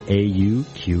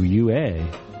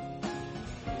AUQUA.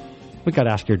 We got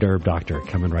Ask Your Herb Doctor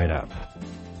coming right up.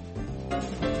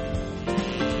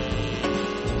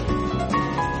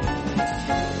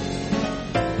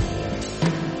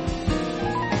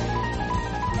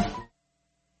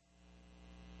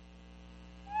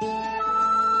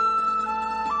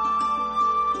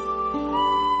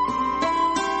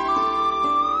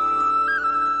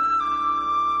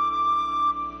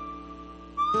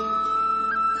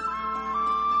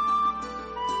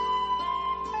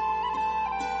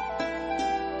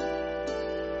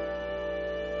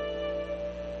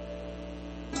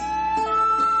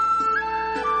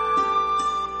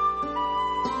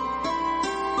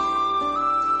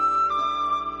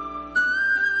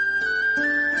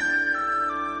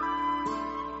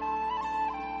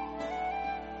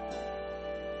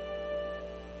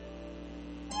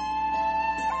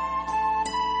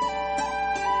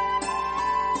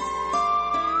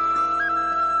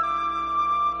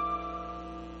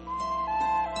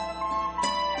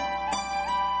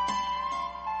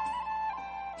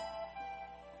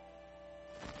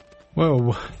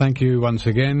 Well, thank you once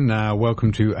again.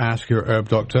 Welcome to Ask Your Herb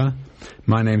Doctor.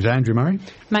 My name's Andrew Murray.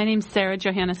 My name's Sarah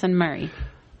Johannesson Murray.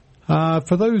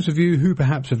 For those of you who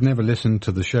perhaps have never listened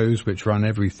to the shows, which run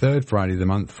every third Friday of the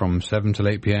month from 7 till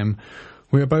 8 p.m,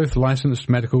 we are both licensed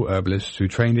medical herbalists who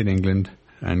trained in England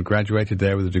and graduated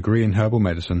there with a degree in herbal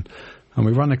medicine. And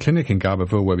we run a clinic in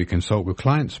Garberville where we consult with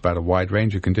clients about a wide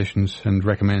range of conditions and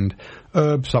recommend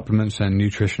herb supplements and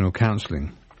nutritional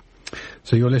counselling.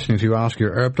 So you're listening to Ask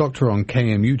Your Herb Doctor on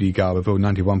KMUD Garberville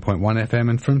 91.1 FM,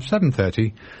 and from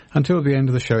 7:30 until the end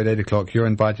of the show at 8 o'clock, you're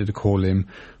invited to call in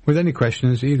with any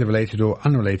questions, either related or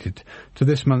unrelated, to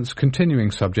this month's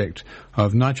continuing subject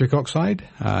of nitric oxide,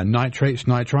 nitrates,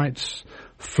 nitrites,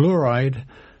 fluoride,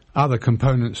 other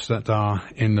components that are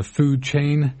in the food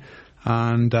chain,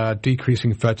 and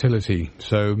decreasing fertility.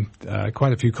 So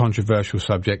quite a few controversial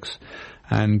subjects.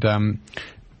 And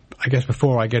I guess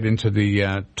before I get into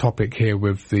the topic here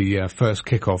with the first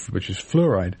kickoff, which is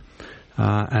fluoride,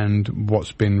 and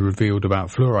what's been revealed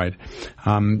about fluoride,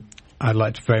 I'd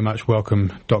like to very much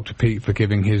welcome Dr. Peat for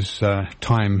giving his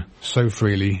time so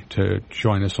freely to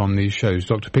join us on these shows.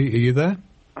 Dr. Peat, are you there?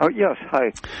 Oh, yes.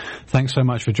 Hi. Thanks so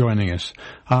much for joining us.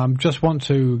 Just want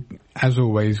to, as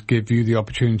always, give you the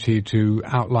opportunity to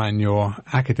outline your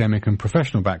academic and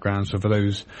professional background. So for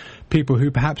those people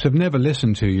who perhaps have never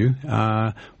listened to you,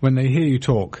 when they hear you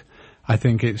talk, I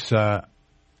think it's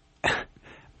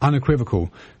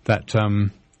unequivocal that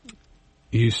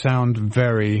you sound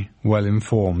very well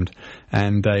informed,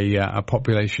 and a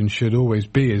population should always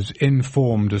be as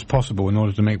informed as possible in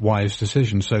order to make wise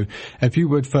decisions. So if you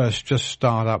would first just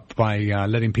start up by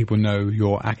letting people know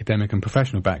your academic and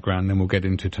professional background, then we'll get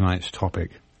into tonight's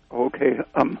topic. Okay.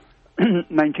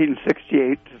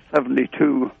 1968 to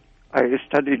 72, I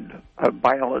studied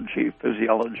biology,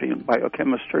 physiology, and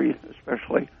biochemistry,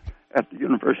 especially at the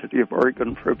University of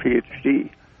Oregon for a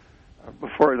PhD.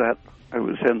 Before that, I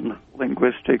was in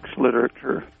linguistics,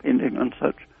 literature, painting, and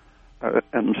such.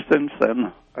 And since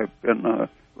then, I've been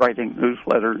writing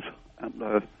newsletters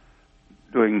and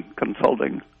doing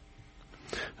consulting.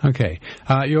 Okay.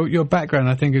 Your background,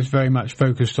 I think, is very much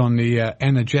focused on the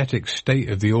energetic state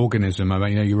of the organism. I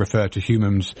mean, you refer to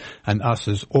humans and us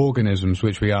as organisms,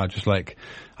 which we are, just like,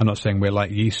 I'm not saying we're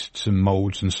like yeasts and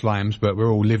molds and slimes, but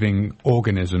we're all living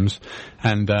organisms.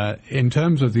 And in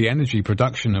terms of the energy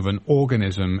production of an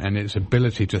organism and its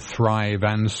ability to thrive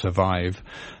and survive,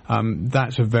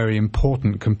 that's a very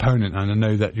important component. And I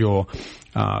know that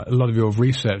a lot of your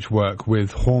research work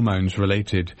with hormones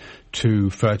related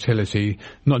to fertility,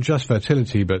 not just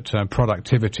fertility, but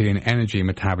productivity and energy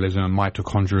metabolism and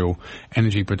mitochondrial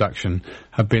energy production,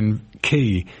 have been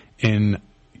key in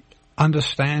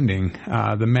understanding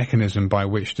the mechanism by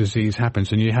which disease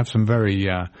happens. And you have some very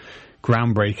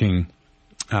groundbreaking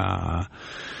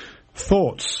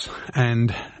thoughts,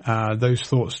 and those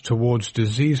thoughts towards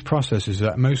disease processes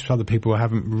that most other people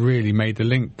haven't really made the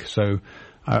link. So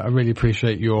I really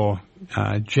appreciate your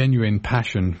genuine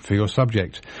passion for your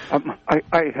subject.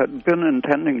 I had been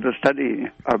intending to study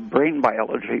brain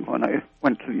biology when I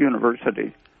went to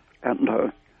university,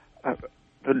 and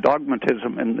the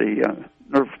dogmatism in the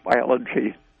nerve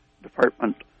biology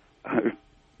department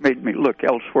made me look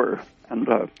elsewhere, and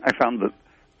I found that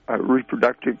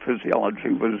reproductive physiology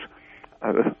was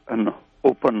an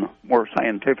open, more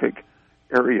scientific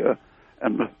area.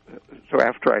 And so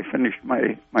after I finished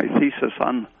my thesis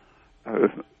on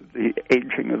the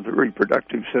aging of the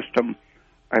reproductive system,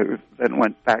 I then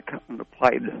went back and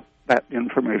applied that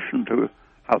information to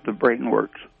how the brain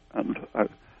works. And I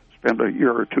spent a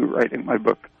year or two writing my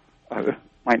book,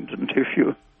 Mind and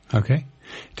Tissue, Okay.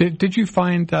 Did you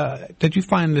find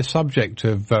the subject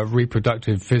of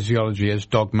reproductive physiology as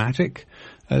dogmatic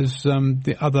as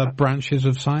the other branches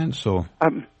of science, or?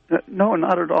 No,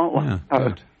 not at all. Yeah,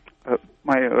 good.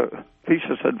 My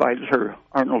thesis advisor,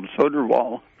 Arnold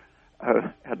Soderwall,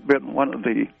 had been one of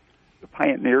the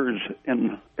pioneers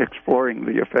in exploring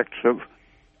the effects of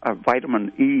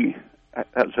vitamin E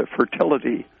as a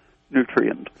fertility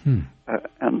nutrient.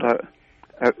 And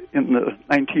in the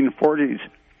 1940s,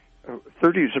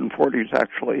 30s and 40s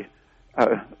actually,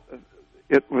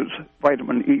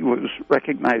 vitamin E was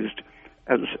recognized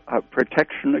as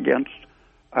protection against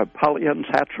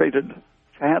polyunsaturated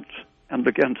fats and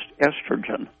against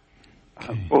estrogen.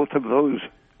 Both of those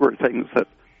were things that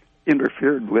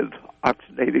interfered with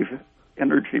oxidative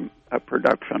energy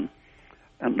production.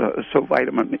 And so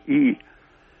vitamin E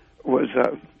was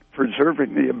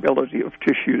preserving the ability of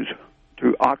tissues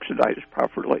to oxidize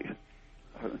properly.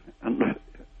 And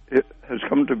it has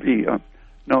come to be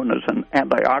known as an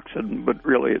antioxidant, but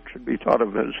really it should be thought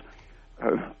of as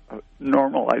a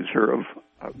normalizer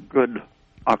of good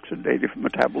oxidative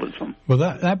metabolism. Well,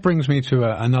 that brings me to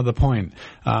another point.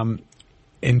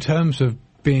 In terms of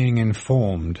being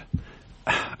informed,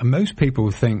 most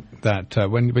people think that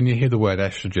when you hear the word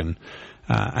estrogen,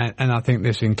 and I think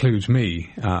this includes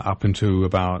me up until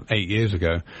about 8 years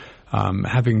ago,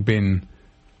 having been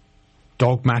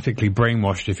dogmatically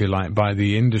brainwashed, if you like, by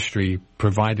the industry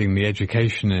providing the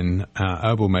education in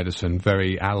herbal medicine,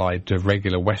 very allied to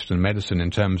regular Western medicine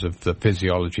in terms of the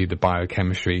physiology, the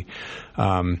biochemistry,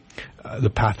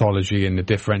 the pathology and the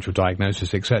differential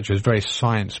diagnosis, etc. It's very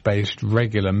science-based,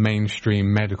 regular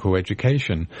mainstream medical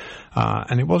education.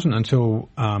 And it wasn't until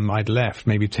I'd left,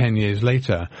 maybe 10 years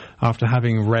later, after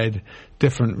having read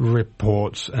different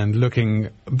reports and looking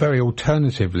very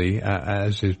alternatively,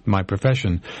 as is my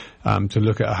profession, to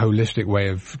look at a holistic way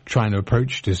of trying to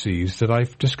approach disease, that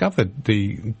I've discovered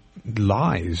the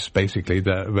lies, basically,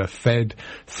 that were fed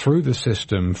through the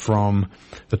system from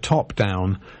the top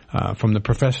down, from the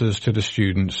professors to the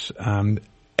students, and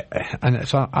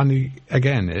it's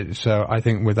I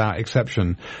think without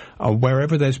exception,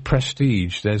 wherever there's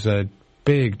prestige, there's a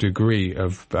big degree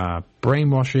of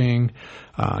brainwashing,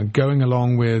 going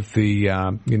along with the,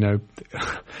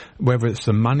 whether it's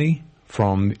the money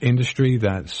from industry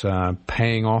that's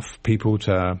paying off people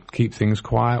to keep things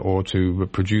quiet or to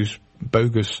produce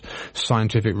bogus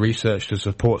scientific research to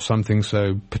support something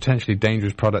so potentially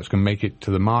dangerous products can make it to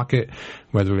the market,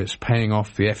 whether it's paying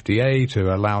off the FDA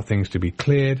to allow things to be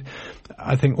cleared.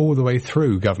 I think all the way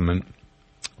through government,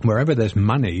 wherever there's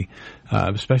money,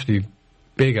 especially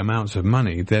big amounts of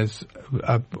money, there's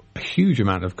a huge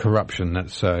amount of corruption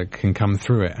that can come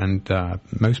through it, and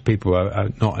most people are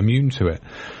not immune to it.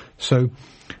 So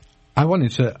I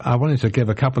wanted to give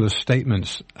a couple of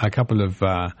statements, a couple of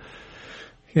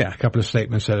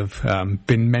statements that have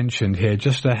been mentioned here,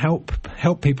 just to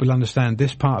help people understand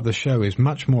this part of the show is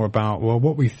much more about, well,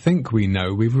 what we think we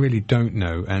know, we really don't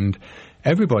know. And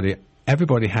everybody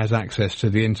has access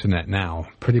to the internet now,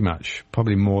 pretty much,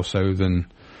 probably more so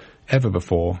than ever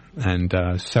before. And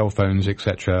cell phones,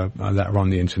 etc., that are on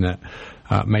the internet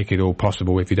make it all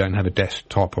possible if you don't have a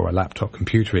desktop or a laptop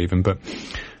computer even. But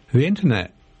the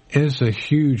internet is a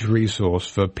huge resource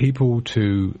for people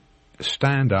to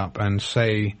stand up and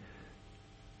say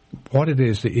what it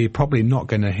is that you're probably not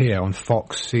going to hear on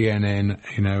Fox, CNN,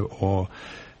 or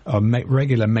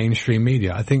regular mainstream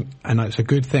media. I think, and it's a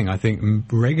good thing, I think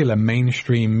regular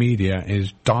mainstream media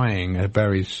is dying a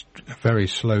very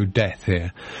slow death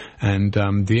here. And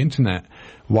the internet,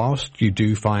 whilst you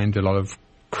do find a lot of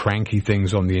cranky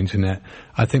things on the internet,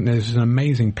 I think there's an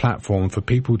amazing platform for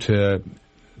people to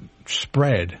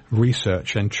spread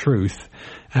research and truth,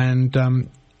 and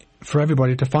for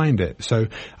everybody to find it. So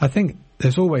I think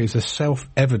there's always a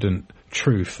self-evident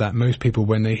truth that most people,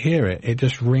 when they hear it, it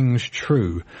just rings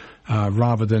true,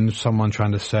 rather than someone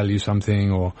trying to sell you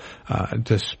something or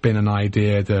to spin an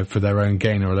idea for their own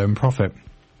gain or their own profit.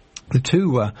 The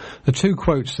two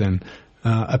quotes then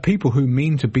are: people who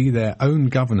mean to be their own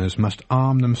governors must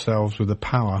arm themselves with the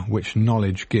power which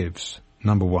knowledge gives.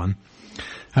 Number one.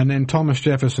 And then Thomas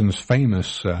Jefferson's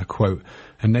famous quote,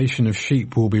 "A nation of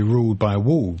sheep will be ruled by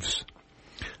wolves."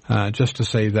 Just to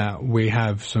say that we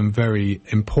have some very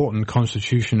important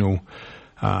constitutional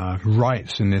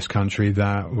rights in this country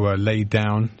that were laid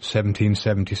down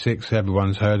 1776.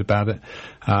 Everyone's heard about it.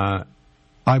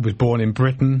 I was born in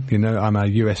Britain. I'm a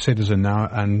US citizen now,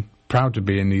 and proud to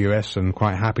be in the US and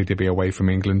quite happy to be away from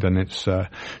England and its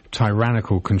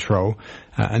tyrannical control.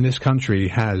 And this country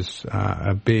has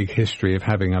a big history of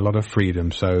having a lot of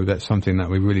freedom, so that's something that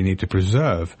we really need to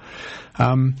preserve.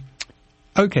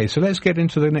 Okay, so let's get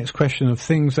into the next question of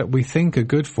things that we think are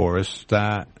good for us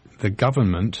that the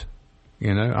government,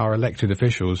 our elected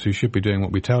officials who should be doing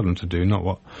what we tell them to do, not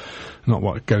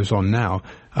what goes on now.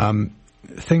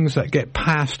 Things that get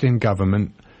passed in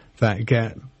government that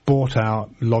get bought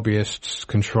out, lobbyists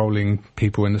controlling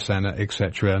people in the Senate,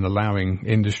 etc., and allowing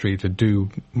industry to do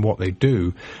what they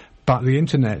do. But the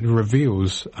internet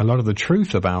reveals a lot of the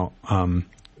truth about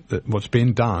what's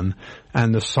being done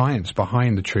and the science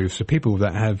behind the truth. So people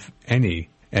that have any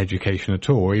education at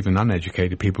all, or even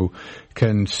uneducated people,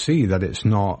 can see that it's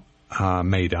not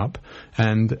made up.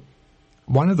 And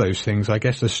one of those things, I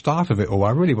guess the start of it all,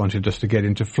 I really wanted just to get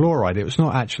into fluoride. It was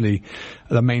not actually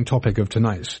the main topic of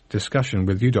tonight's discussion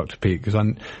with you, Dr. Peat, because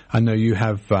I know you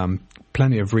have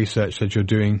plenty of research that you're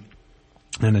doing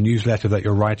and a newsletter that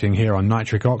you're writing here on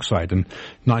nitric oxide, and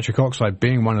nitric oxide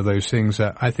being one of those things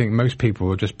that I think most people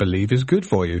will just believe is good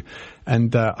for you.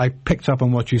 And I picked up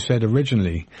on what you said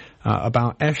originally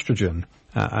about estrogen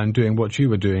and doing what you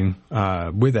were doing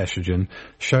with estrogen,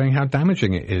 showing how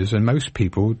damaging it is. And most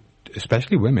people,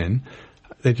 especially women,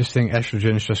 they just think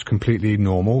estrogen is just completely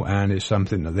normal and it's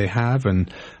something that they have, and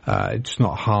it's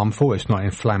not harmful, it's not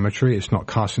inflammatory, it's not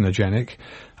carcinogenic.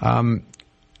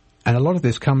 And a lot of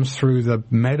this comes through the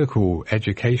medical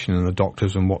education and the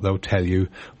doctors and what they'll tell you,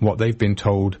 what they've been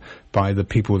told by the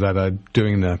people that are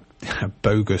doing the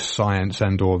bogus science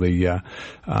and or the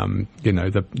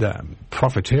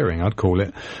profiteering, I'd call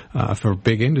it, for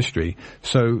big industry.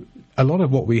 So a lot of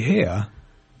what we hear,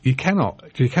 you cannot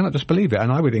just believe it.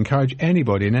 And I would encourage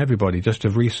anybody and everybody just to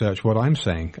research what I'm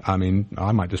saying. I mean,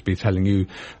 I might just be telling you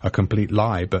a complete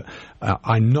lie, but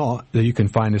I'm not, that you can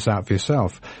find this out for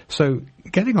yourself. So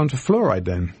getting on to fluoride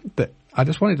then, I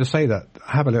just wanted to say that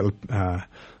I have a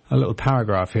little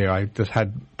paragraph here I just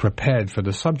had prepared for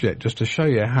the subject, just to show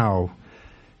you how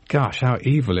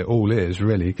evil it all is,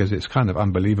 really, because it's kind of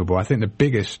unbelievable. I think the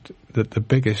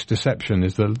biggest deception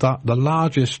is the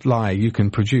largest lie you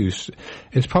can produce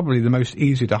is probably the most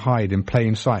easy to hide in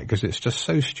plain sight, because it's just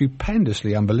so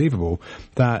stupendously unbelievable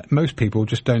that most people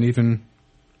just don't even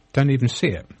see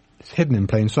it. It's hidden in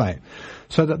plain sight.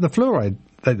 So that the fluoride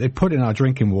that they put in our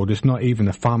drinking water is not even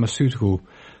a pharmaceutical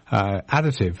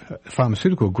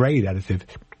pharmaceutical grade additive.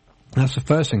 That's the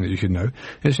first thing that you should know.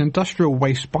 It's an industrial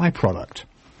waste byproduct.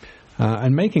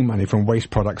 And making money from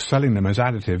waste products, selling them as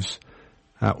additives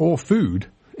or food,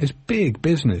 is big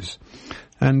business.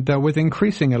 And with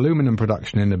increasing aluminum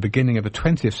production in the beginning of the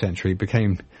 20th century, it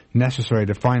became necessary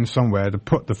to find somewhere to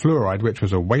put the fluoride, which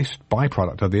was a waste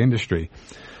byproduct of the industry.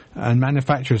 And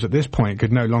manufacturers at this point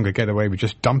could no longer get away with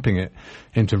just dumping it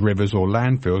into rivers or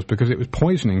landfills, because it was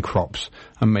poisoning crops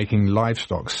and making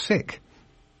livestock sick.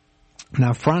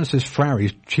 Now, Francis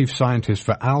Fri, chief scientist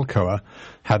for Alcoa,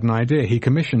 had an idea. He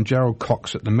commissioned Gerald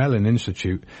Cox at the Mellon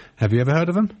Institute. Have you ever heard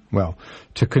of him? Well,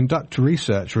 to conduct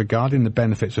research regarding the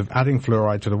benefits of adding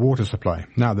fluoride to the water supply.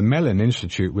 Now, the Mellon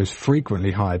Institute was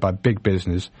frequently hired by big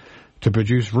business to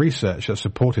produce research that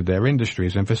supported their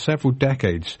industries, and for several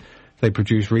decades they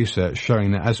produced research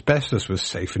showing that asbestos was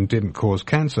safe and didn't cause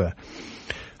cancer.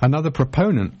 Another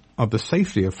proponent of the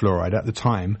safety of fluoride at the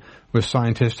time was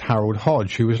scientist Harold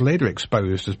Hodge, who was later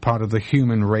exposed as part of the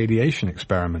human radiation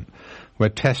experiment, where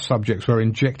test subjects were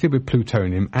injected with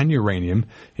plutonium and uranium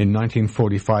in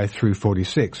 1945 through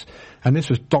 46. And this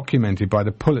was documented by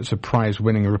the Pulitzer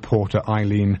Prize-winning reporter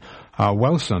Eileen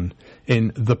Wilson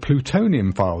in The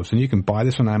Plutonium Files. And you can buy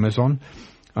this on Amazon.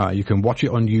 You can watch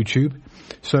it on YouTube.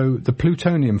 So the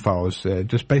Plutonium Files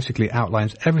just basically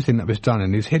outlines everything that was done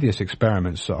in these hideous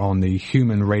experiments on the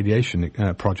human radiation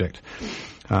project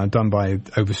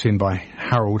overseen by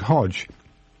Harold Hodge.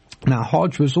 Now,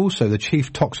 Hodge was also the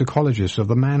chief toxicologist of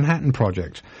the Manhattan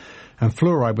Project, and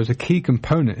fluoride was a key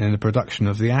component in the production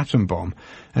of the atom bomb,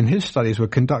 and his studies were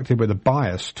conducted with a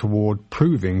bias toward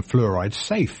proving fluoride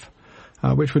safe,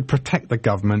 which would protect the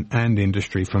government and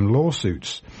industry from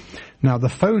lawsuits. Now, the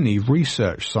phony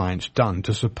research science done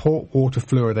to support water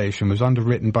fluoridation was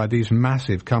underwritten by these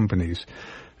massive companies: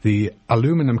 the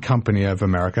Aluminum Company of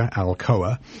America,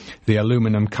 Alcoa, the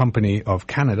Aluminum Company of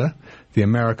Canada, the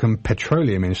American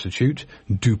Petroleum Institute,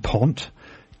 DuPont,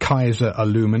 Kaiser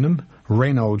Aluminum,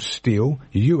 Reynolds Steel,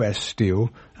 U.S. Steel,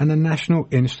 and the National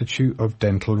Institute of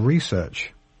Dental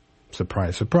Research.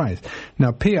 Surprise, surprise.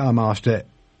 Now, PR master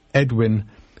Edward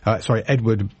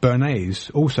Bernays,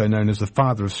 also known as the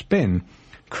father of spin,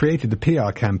 created the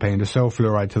PR campaign to sell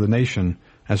fluoride to the nation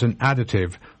as an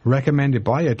additive recommended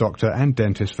by a doctor and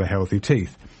dentist for healthy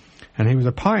teeth. And he was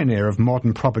a pioneer of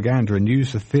modern propaganda and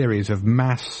used the theories of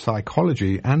mass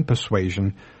psychology and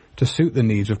persuasion to suit the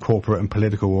needs of corporate and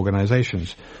political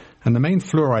organizations. And the main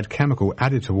fluoride chemical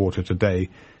added to water today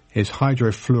is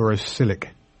hydrofluorosilicic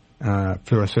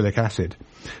acid.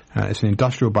 It's an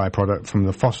industrial byproduct from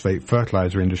the phosphate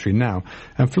fertilizer industry now,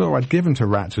 and fluoride given to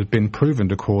rats has been proven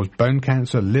to cause bone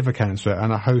cancer, liver cancer,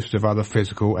 and a host of other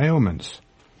physical ailments.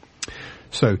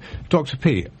 So, Dr.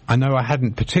 P, I know I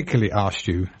hadn't particularly asked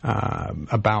you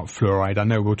about fluoride. I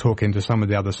know we'll talk into some of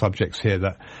the other subjects here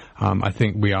that I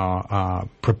think we are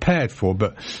prepared for,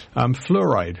 but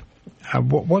fluoride,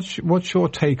 what's your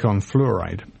take on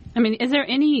fluoride? I mean, is there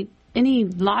any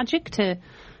logic to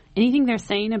anything they're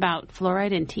saying about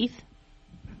fluoride in teeth?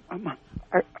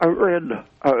 I read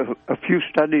a few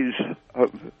studies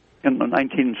in the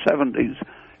 1970s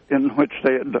in which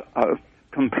they had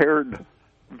compared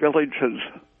villages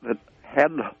that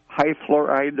had high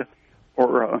fluoride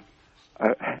or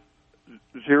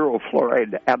zero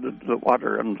fluoride added to the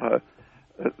water, and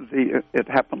it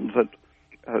happens that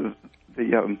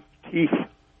the teeth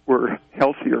were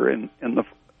healthier in the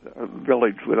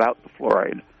village without the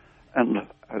fluoride. And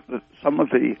some of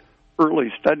the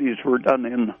early studies were done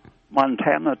in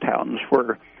Montana towns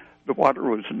where the water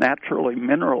was naturally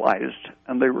mineralized,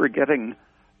 and they were getting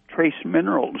trace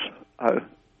minerals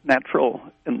natural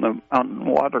in the mountain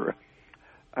water,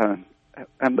 and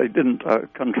they didn't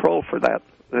control for that.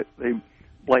 They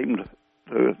blamed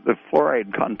the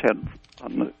fluoride content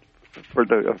for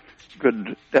the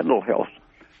good dental health,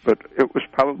 but it was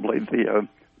probably the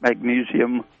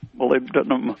magnesium,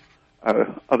 molybdenum,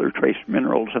 other trace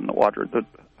minerals in the water that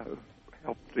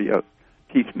helped the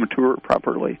teeth mature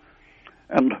properly.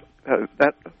 And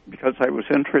that, because I was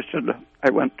interested,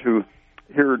 I went to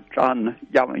hear John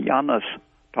Yamayanis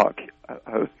talk,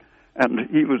 and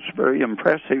he was very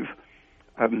impressive.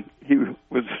 He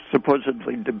was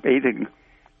supposedly debating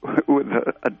with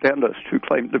a dentist who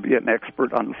claimed to be an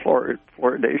expert on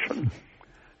fluoridation,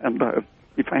 and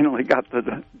he finally got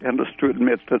the dentist to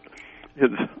admit that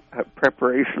his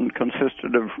preparation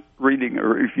consisted of reading a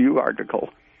review article,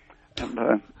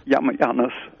 and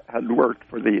Yamayanis had worked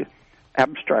for the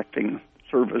abstracting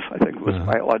service, I think it was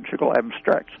Biological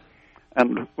Abstracts,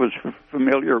 and was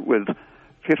familiar with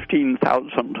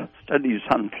 15,000 studies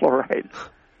on fluoride,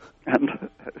 and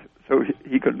so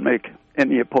he could make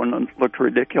any opponent look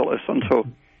ridiculous, and so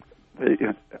they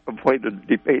avoided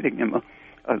debating him.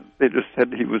 They just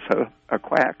said he was a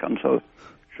quack, and so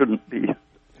shouldn't be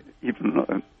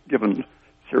even given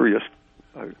serious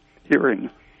hearing.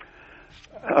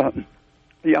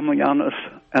 Yamayanis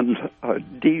and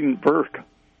Dean Burke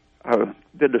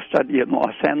did a study in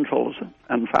Los Angeles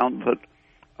and found that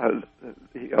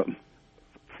the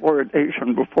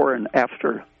fluoridation before and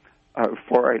after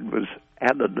fluoride was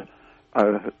added,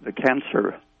 the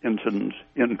cancer incidence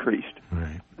increased.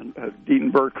 Right. And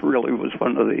Dean Burke really was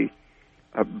one of the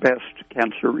best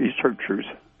cancer researchers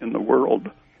in the world.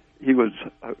 He was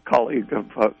a colleague of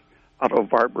Otto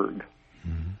Warburg.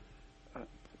 Mm-hmm.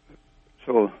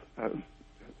 So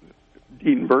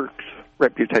Dean Burke's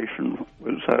reputation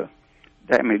was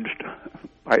damaged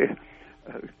by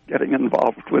getting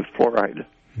involved with fluoride.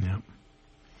 Yeah.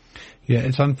 Yeah,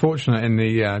 it's unfortunate in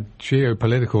the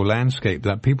geopolitical landscape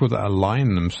that people that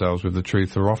align themselves with the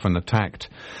truth are often attacked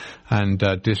and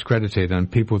discredited, and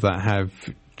people that have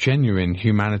genuine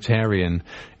humanitarian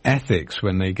ethics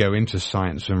when they go into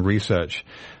science and research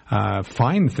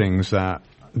find things that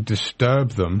disturb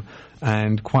them,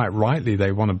 and quite rightly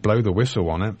they want to blow the whistle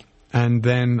on it, and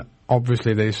then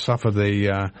obviously they suffer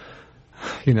the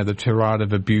the tirade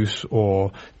of abuse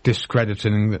or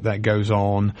discrediting that goes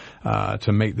on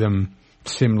to make them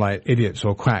seem like idiots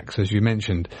or quacks, as you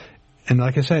mentioned. And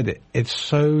like I said, it's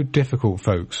so difficult,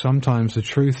 folks. Sometimes the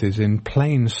truth is in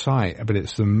plain sight, but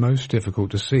it's the most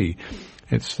difficult to see.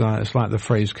 It's like the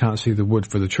phrase, can't see the wood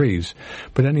for the trees.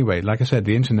 But anyway, like I said,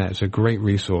 the internet is a great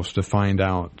resource to find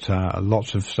out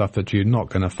lots of stuff that you're not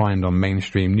going to find on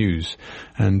mainstream news.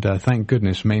 And thank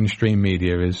goodness mainstream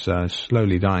media is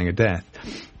slowly dying a death.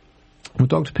 Well,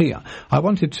 Dr. Peat, I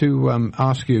wanted to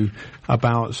ask you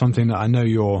about something that I know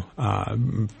you're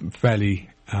fairly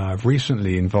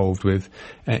recently involved with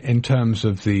in terms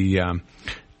of the...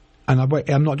 And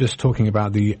I'm not just talking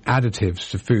about the additives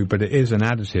to food, but it is an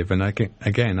additive. And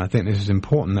again, I think this is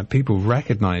important that people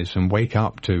recognize and wake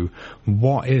up to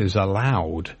what is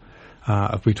allowed.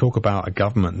 If we talk about a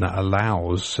government that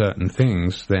allows certain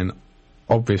things, then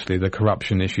obviously the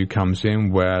corruption issue comes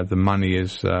in, where the money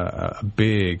is a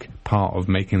big part of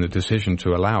making the decision to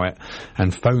allow it,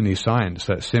 and phony science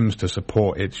that seems to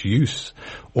support its use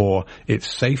or its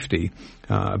safety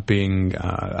being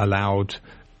allowed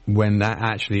when that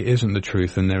actually isn't the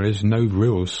truth, and there is no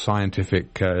real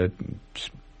scientific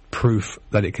proof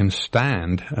that it can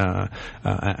stand and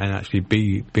actually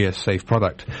be a safe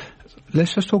product.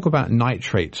 let's just talk about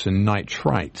nitrates and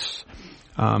nitrites.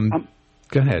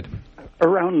 Go ahead.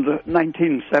 Around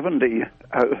 1970,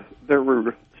 there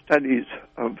were studies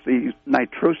of the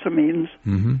nitrosamines,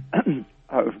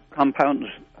 compounds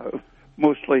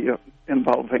mostly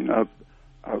involving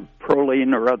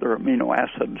proline or other amino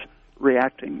acids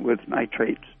reacting with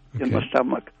nitrates in the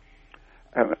stomach.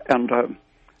 And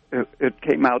it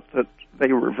came out that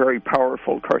they were very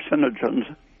powerful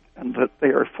carcinogens and that they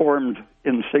are formed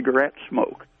in cigarette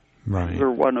smoke. Right. They're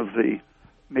one of the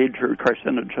major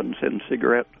carcinogens in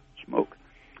cigarette smoke.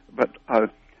 But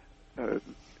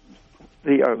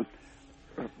the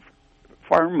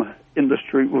farm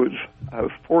industry was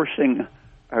forcing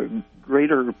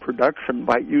greater production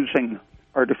by using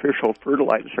artificial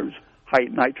fertilizers, high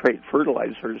nitrate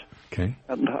fertilizers. Okay.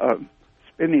 And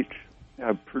spinach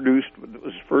produced with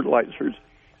those fertilizers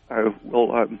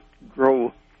will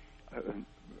grow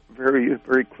very,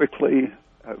 very quickly,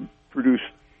 produce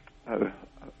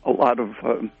a lot of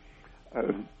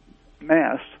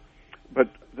mass, but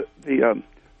the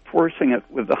forcing it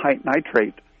with the high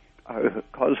nitrate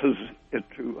causes it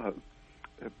to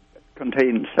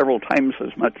contain several times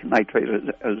as much nitrate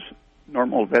as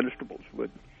normal vegetables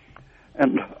would.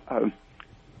 And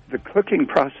the cooking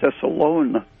process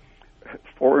alone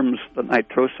forms the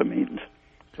nitrosamines.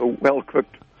 So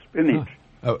well-cooked spinach.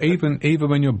 Oh, even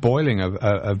when you're boiling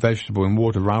a vegetable in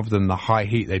water, rather than the high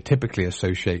heat, they typically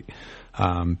associate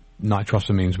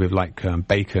nitrosamines with like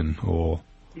bacon or...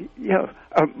 Yeah,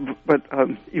 but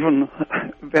even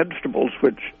vegetables,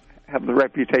 which have the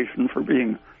reputation for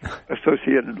being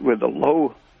associated with a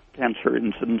low cancer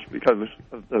incidence because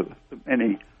of the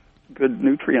many good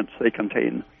nutrients they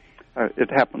contain, it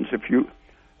happens if you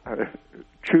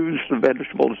choose the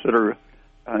vegetables that are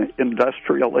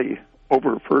industrially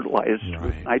over-fertilized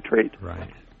with nitrate,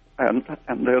 and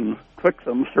then cook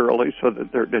them thoroughly so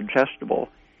that they're digestible,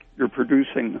 you're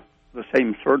producing the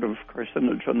same sort of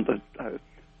carcinogen that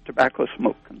tobacco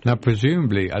smoke contains. Now,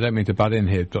 presumably, I don't mean to butt in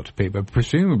here, Dr. Peat, but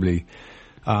presumably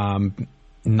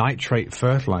nitrate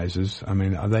fertilizers, I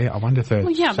mean, are they, I wonder if they're...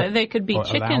 Well, yeah, but they could be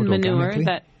chicken manure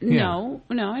that... Yeah.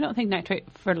 No, I don't think nitrate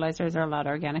fertilizers are allowed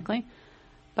organically.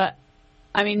 But,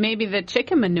 I mean, maybe the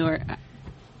chicken manure...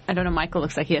 I don't know, Michael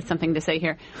looks like he has something to say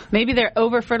here. Maybe they're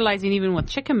over-fertilizing even with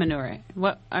chicken manure.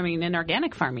 In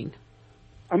organic farming.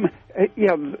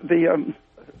 The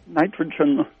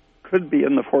nitrogen could be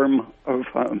in the form of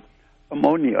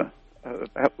ammonia.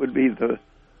 That would be the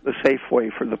safe way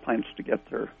for the plants to get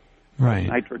their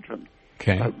nitrogen.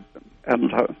 Okay.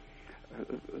 And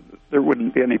there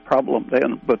wouldn't be any problem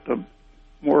then, but the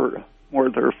more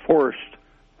they're forced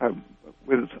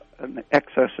with an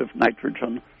excess of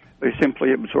nitrogen, they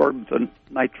simply absorb the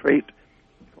nitrate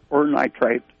or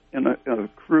nitrite in a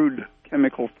crude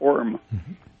chemical form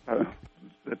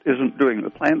that isn't doing the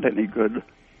plant any good.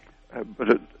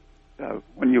 But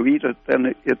when you eat it,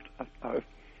 then it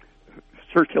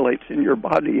circulates in your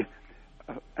body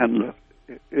and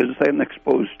is then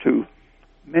exposed to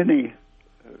many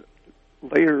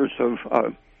layers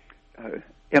of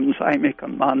enzymic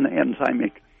and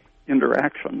non-enzymic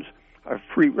interactions,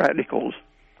 free radicals,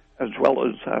 as well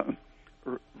as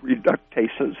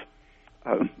reductases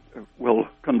will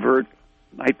convert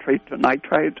nitrate to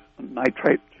nitrite and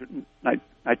nitrite to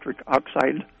nitric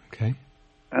oxide. Okay.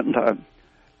 And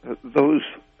those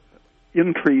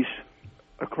increase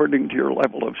according to your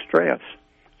level of stress.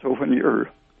 So when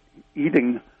you're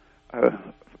eating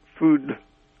food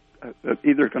that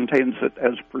either contains it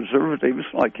as preservatives,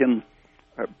 like in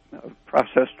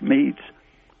processed meats,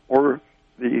 or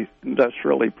the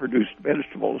industrially produced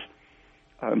vegetables,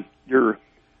 you're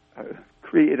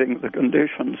creating the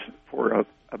conditions for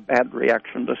a bad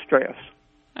reaction to stress.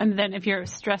 And then if you're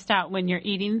stressed out when you're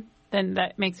eating, then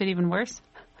that makes it even worse?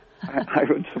 I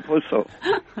would suppose so.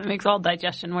 It makes all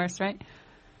digestion worse, right?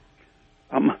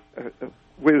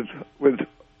 With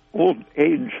old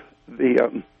age,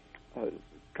 the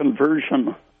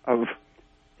conversion of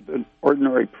the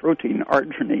ordinary protein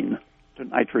arginine to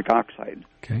nitric oxide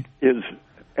is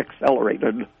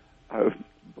accelerated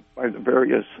by the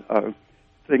various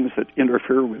things that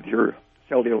interfere with your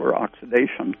cellular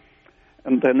oxidation.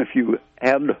 And then if you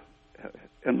add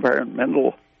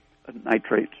environmental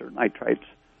nitrates or nitrites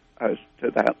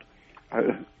to that,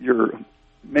 you're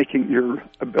making your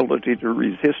ability to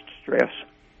resist stress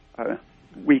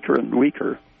weaker and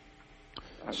weaker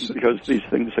because these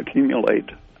things accumulate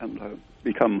and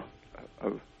become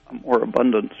a more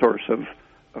abundant source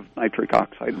of nitric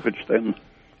oxide, which then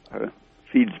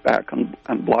feeds back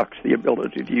and blocks the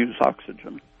ability to use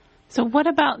oxygen. So what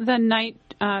about the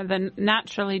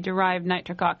naturally derived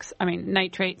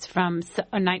nitrates from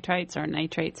nitrites or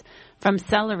nitrates from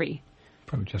celery?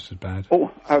 Probably just as bad.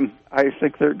 I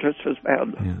think they're just as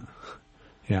bad.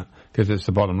 Yeah, because it's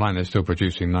the bottom line. They're still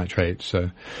producing nitrates. So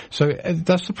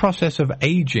does the process of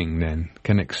aging then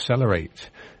can accelerate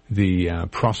the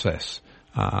process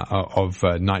of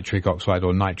nitric oxide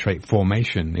or nitrate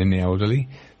formation in the elderly?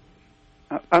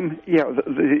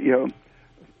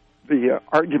 The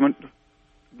argument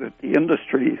that the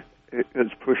industry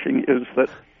is pushing is that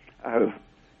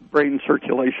brain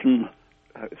circulation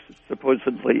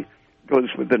supposedly goes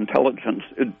with intelligence.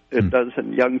 It does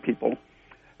in young people.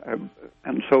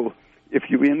 And so if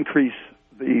you increase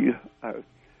the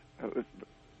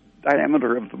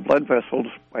diameter of the blood vessels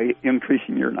by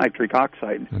increasing your nitric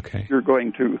oxide, you're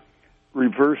going to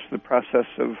reverse the process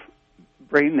of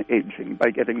brain aging by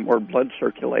getting more blood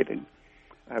circulating.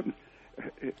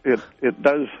 It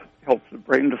does help the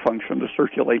brain to function, to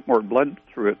circulate more blood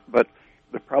through it, but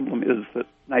the problem is that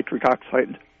nitric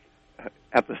oxide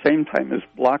at the same time is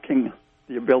blocking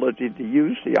the ability to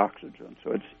use the oxygen.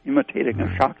 So it's imitating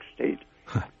a shock state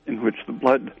in which the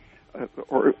blood,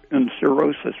 or in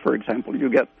cirrhosis, for example, you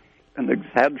get an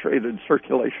exaggerated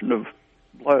circulation of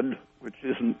blood which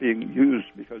isn't being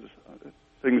used because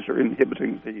things are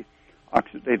inhibiting the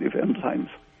oxidative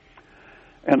enzymes.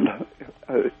 And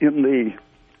in the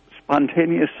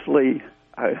spontaneously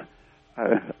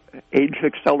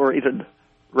age-accelerated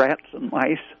rats and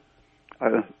mice,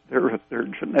 there are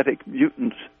genetic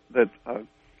mutants that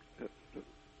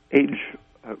age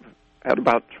at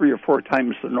about 3 or 4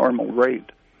 times the normal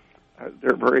rate.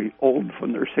 They're very old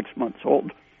when they're 6 months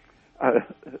old.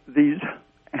 These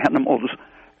animals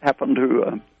happen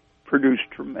to produce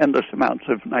tremendous amounts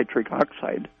of nitric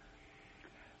oxide.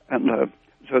 And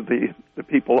so the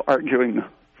people arguing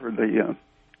for the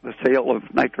sale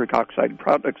of nitric oxide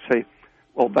products say,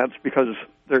 well, that's because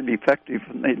they're defective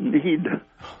and they need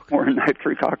more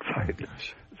nitric oxide.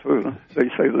 So they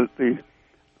say that the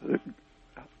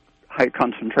high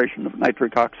concentration of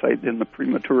nitric oxide in the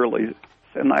prematurely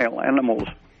senile animals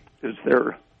is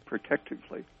there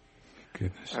protectively.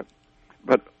 Goodness.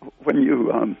 But when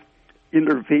you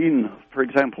intervene, for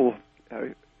example,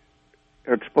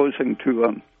 exposing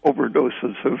to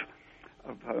overdoses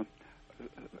of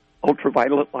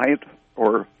ultraviolet light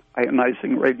or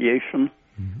ionizing radiation,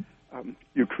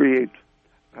 you create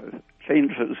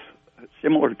changes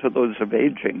similar to those of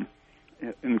aging,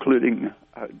 including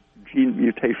gene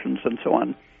mutations and so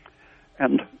on.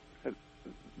 And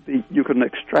you can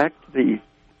extract the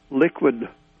liquid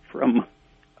from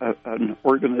an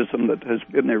organism that has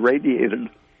been irradiated,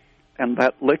 and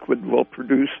that liquid will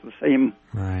produce the same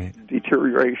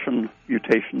deterioration,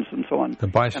 mutations, and so on. The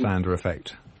bystander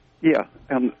effect. Yeah,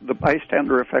 and the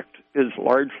bystander effect is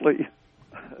largely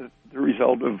the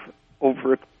result of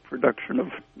overproduction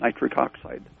of nitric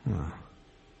oxide. Wow.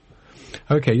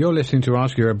 Okay, you're listening to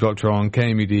Ask Your Herb Doctor on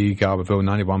KMUD Garberville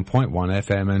 91.1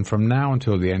 FM, and from now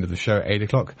until the end of the show at 8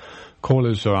 o'clock,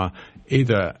 callers are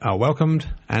either welcomed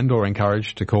and or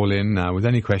encouraged to call in with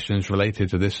any questions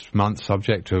related to this month's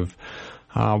subject of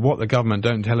what the government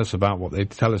don't tell us about what they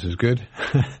tell us is good,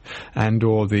 and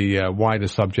or the wider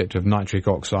subject of nitric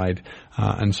oxide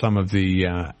and some of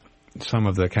the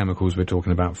chemicals we're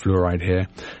talking about, fluoride here,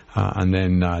 and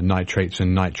then nitrates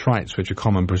and nitrites, which are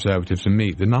common preservatives in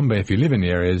meat. The number, if you live in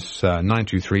the area, is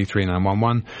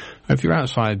 923-3911. If you're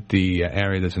outside the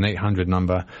area, there's an 800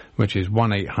 number, which is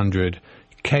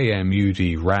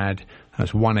 1-800-KMUD-RAD.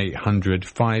 That's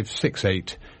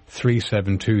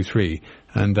 1-800-568-3723.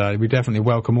 And we definitely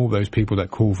welcome all those people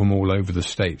that call from all over the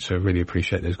state, so really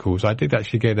appreciate those calls. I did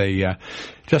actually get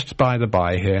just by the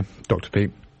by here, Dr.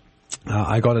 Peat,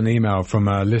 I got an email from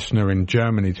a listener in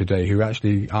Germany today who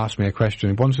actually asked me a question.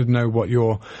 He wanted to know what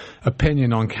your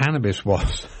opinion on cannabis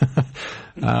was.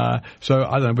 So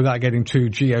I don't know, without getting too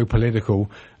geopolitical,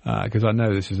 because I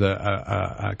know this is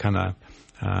a kind of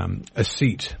a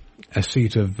seat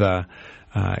of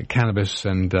cannabis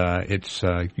and its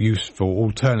use for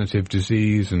alternative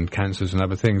disease and cancers and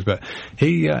other things. But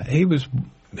he was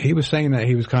saying that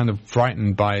he was kind of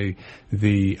frightened by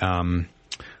the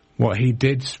what he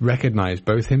did recognize,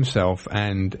 both himself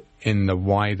and in the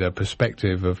wider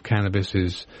perspective of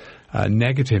cannabis's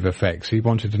negative effects. He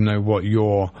wanted to know what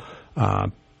your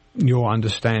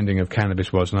understanding of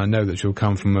cannabis was, and I know that you'll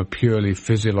come from a purely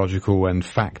physiological and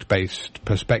fact-based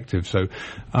perspective. So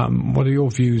what are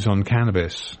your views on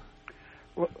cannabis?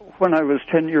 When I was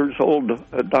 10 years old,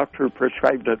 a doctor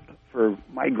prescribed it for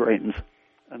migraines,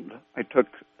 and I took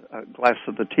a glass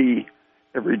of the tea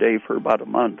every day for about a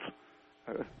month.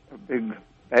 A big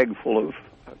bag full of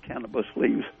cannabis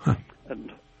leaves,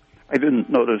 and I didn't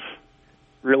notice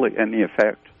really any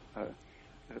effect.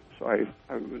 So I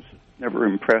was never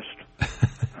impressed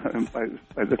by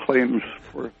the claims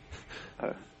for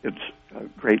its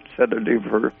great sedative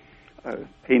or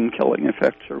pain-killing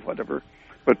effects or whatever.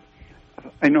 But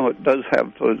I know it does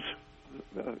have those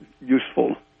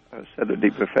useful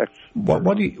sedative effects.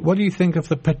 What do you think of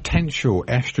the potential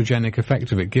estrogenic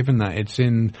effect of it, given that it's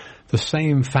in the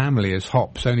same family as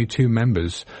hops? Only two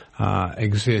members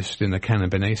exist in the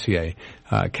Cannabinaceae,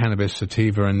 Cannabis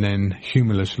sativa and then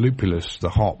Humulus lupulus, the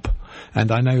hop.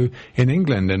 And I know in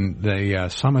England in the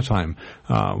summertime,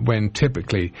 when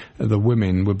typically the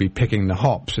women would be picking the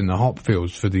hops in the hop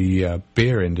fields for the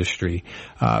beer industry,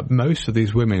 most of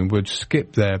these women would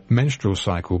skip their menstrual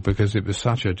cycle because it was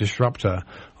such a disruptor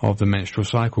of the menstrual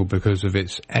cycle because of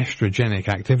its estrogenic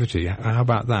activity. How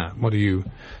about that? What do you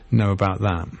know about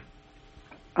that?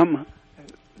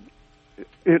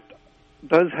 It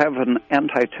does have an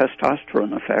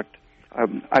anti-testosterone effect.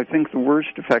 I think the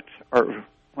worst effects are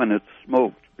when it's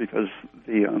smoked, because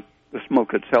the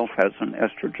smoke itself has an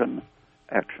estrogen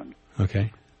action. Okay.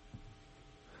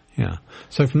 Yeah.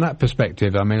 So from that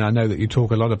perspective, I mean, I know that you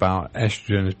talk a lot about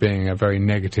estrogen as being a very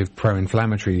negative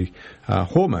pro-inflammatory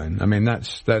hormone. I mean,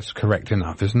 that's correct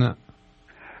enough, isn't it?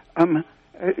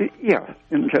 Yeah,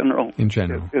 in general. In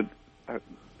general. It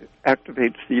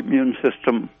activates the immune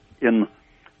system in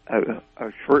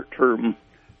a short-term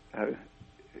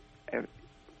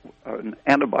an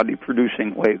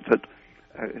antibody-producing way that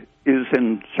is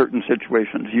in certain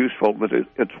situations useful, but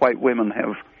it's why women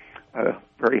have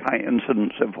very high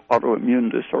incidence of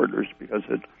autoimmune disorders, because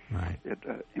it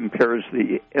impairs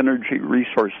the energy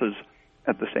resources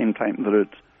at the same time that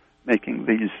it's making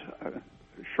these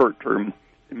short-term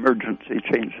emergency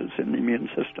changes in the immune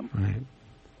system. Right.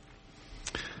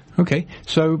 Okay,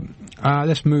 so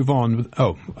let's move on.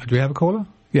 Do we have a caller?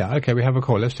 Yeah, okay, we have a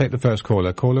call. Let's take the first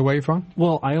caller. Caller, where are you from?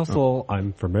 Well,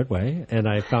 I'm from Midway, and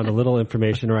I found a little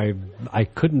information, or I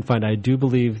couldn't find. I do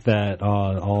believe that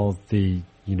all the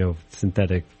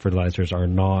synthetic fertilizers are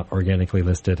not organically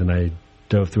listed, and I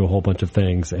dove through a whole bunch of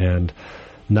things, and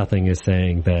nothing is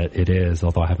saying that it is,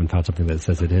 although I haven't found something that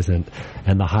says it isn't.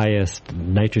 And the highest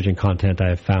nitrogen content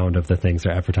I have found of the things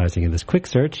they're advertising in this quick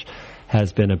search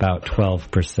has been about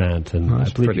 12%, and I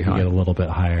believe you can get a little bit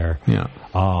higher. Yeah.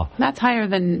 That's higher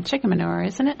than chicken manure,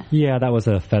 isn't it? Yeah, that was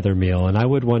a feather meal, and I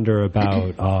would wonder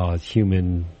about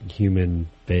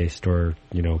human-based or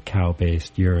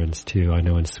cow-based urines too. I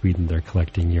know in Sweden they're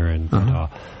collecting urine, but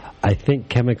I think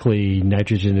chemically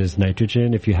nitrogen is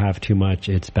nitrogen. If you have too much,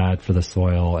 it's bad for the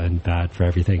soil and bad for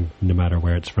everything, no matter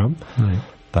where it's from. Right.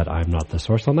 But I'm not the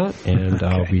source on that, and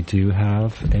we do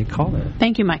have a caller.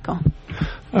 Thank you, Michael.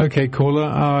 Okay,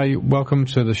 caller, welcome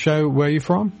to the show. Where are you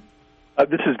from?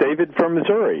 This is David from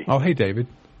Missouri. Oh, hey, David.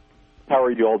 How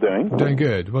are you all doing? Doing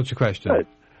good. What's your question? Good.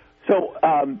 So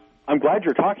I'm glad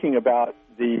you're talking about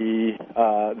the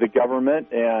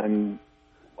government, and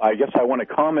I guess I want to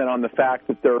comment on the fact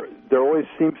that there always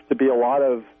seems to be a lot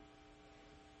of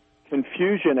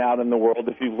confusion out in the world.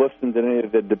 If you've listened to any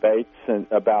of the debates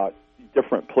about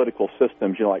different political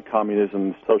systems, like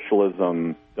communism,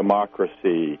 socialism,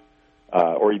 democracy,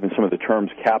 or even some of the terms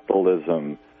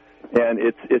capitalism. And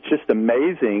it's just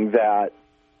amazing that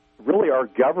really our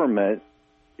government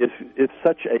is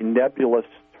such a nebulous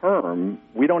term.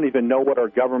 We don't even know what our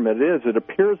government is. It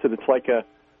appears that it's like a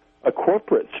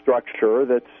corporate structure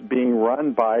that's being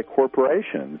run by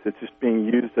corporations. It's just being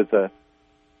used as a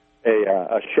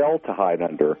shell to hide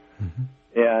under. Mm-hmm.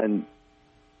 And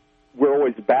we're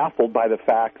always baffled by the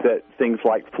fact that things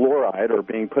like fluoride are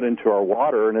being put into our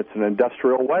water, and it's an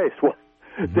industrial waste. Well,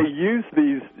 they use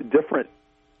these different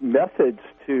methods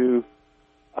to,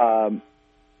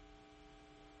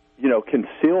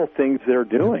 conceal things they're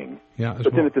doing. Yeah,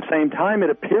 but then at the same time, it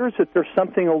appears that there's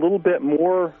something a little bit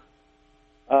more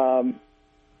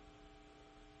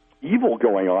evil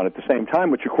going on at the same time,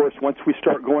 which, of course, once we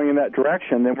start going in that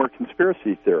direction, then we're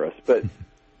conspiracy theorists. But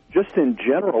just in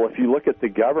general, if you look at the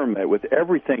government with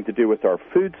everything to do with our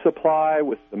food supply,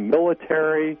 with the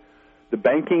military, the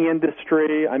banking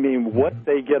industry, I mean, what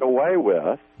they get away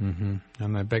with, and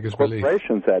they beggars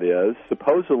corporations, that is,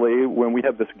 supposedly when we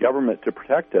have this government to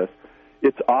protect us,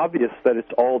 it's obvious that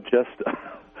it's all just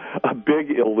a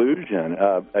big illusion,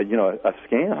 a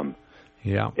scam.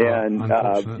 Yeah, and,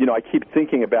 I keep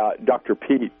thinking about Dr.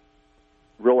 Peat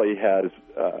really has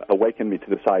awakened me to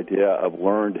this idea of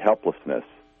learned helplessness.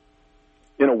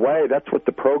 In a way, that's what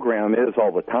the program is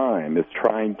all the time, is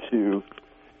trying to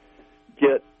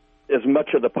get as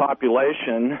much of the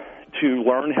population to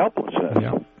learn helplessness.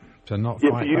 Yeah. to not if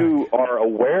fight you back. are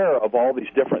aware of all these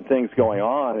different things going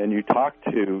on and you talk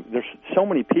to, there's so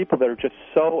many people that are just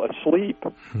so asleep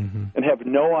and have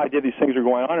no idea these things are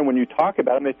going on, and when you talk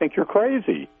about them, they think you're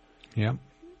crazy. Yeah.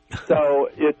 So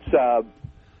it's,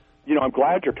 I'm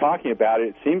glad you're talking about it.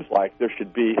 It seems like there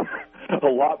should be a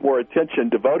lot more attention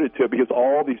devoted to it, because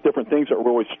all these different things that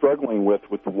we're always struggling with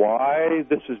why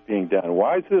this is being done.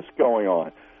 Why is this going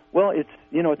on? Well, it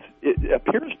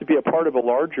appears to be a part of a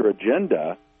larger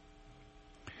agenda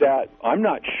that I'm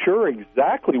not sure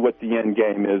exactly what the end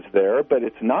game is there, but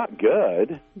it's not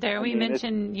good. We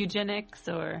mentioned eugenics,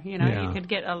 or, you could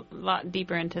get a lot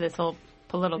deeper into this whole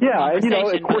political conversation.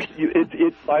 conversation. Of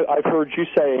course, I've heard you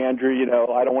say, Andrew,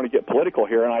 I don't want to get political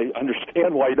here, and I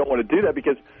understand why you don't want to do that,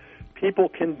 because people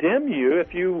condemn you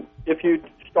if you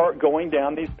start going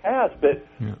down these paths. But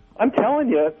I'm telling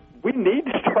you, we need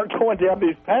to start going down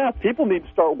these paths. People need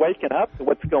to start waking up to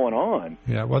what's going on.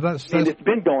 Yeah, well, and it's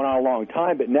been going on a long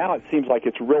time, but now it seems like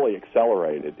it's really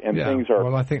accelerated, and things are.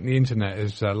 Well, I think the internet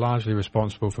is largely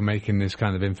responsible for making this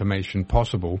kind of information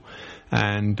possible,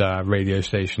 and radio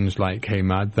stations like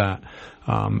KMUD that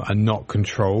are not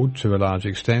controlled to a large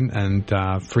extent,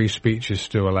 and free speech is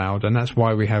still allowed, and that's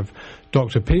why we have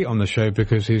Dr. Peat on the show,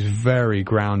 because he's very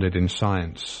grounded in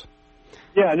science.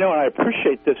 Yeah, no, and I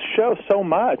appreciate this show so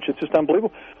much. It's just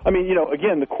unbelievable. I mean,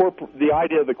 again, the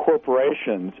idea of the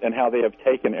corporations and how they have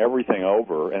taken everything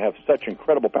over and have such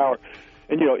incredible power.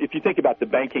 And, if you think about the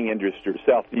banking industry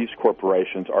itself, these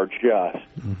corporations are just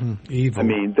evil. I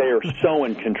mean, they are so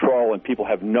in control, and people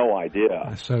have no idea.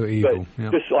 They're so evil.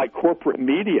 But just like corporate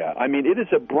media, I mean, it is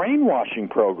a brainwashing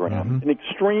program, an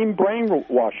extreme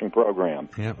brainwashing program.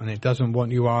 Yeah, and it doesn't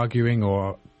want you arguing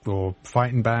or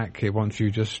fighting back. It wants you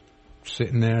just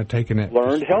sitting there, taking it,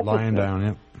 learned helplessness. Lying down.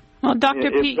 Yep. Well, Dr.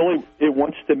 Peat, it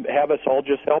wants to have us all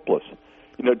just helpless.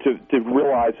 To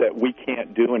realize that we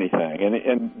can't do anything,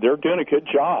 and they're doing a good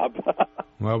job.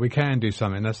 Well, we can do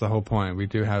something. That's the whole point. We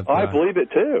do have. I believe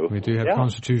it too. We do have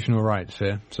constitutional rights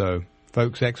here, so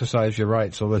folks, exercise your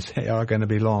rights, or they are going to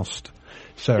be lost.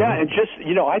 So and just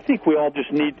I think we all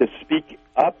just need to speak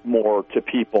up more to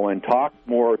people and talk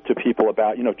more to people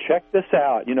about check this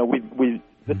out.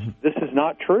 This is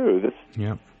not true. We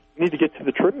need to get to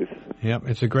the truth. Yep,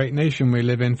 it's a great nation we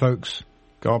live in, folks.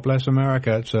 God bless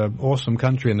America. It's an awesome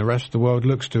country, and the rest of the world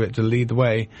looks to it to lead the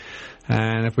way.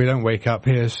 And if we don't wake up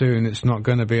here soon, it's not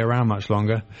going to be around much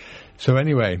longer. So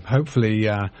anyway, hopefully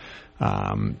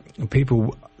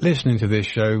people listening to this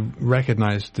show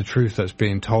recognize the truth that's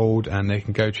being told, and they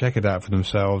can go check it out for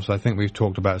themselves. I think we've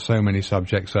talked about so many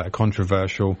subjects that are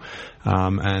controversial,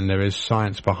 and there is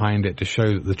science behind it to show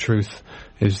that the truth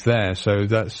is there. So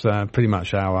that's pretty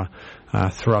much our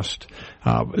thrust.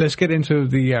 Let's get into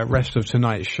the rest of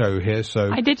tonight's show here.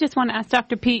 So I did just want to ask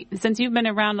Dr. Peat, since you've been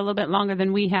around a little bit longer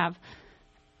than we have,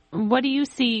 what do you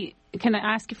see? Can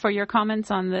I ask you for your comments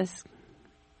on this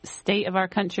state of our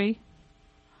country?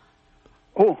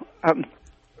 Oh,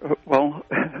 well,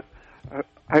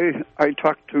 I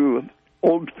talked to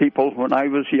old people when I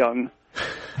was young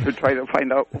to try to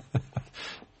find out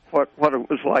what it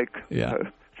was like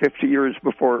 50 years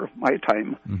before my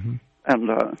time, and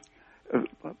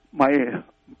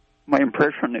my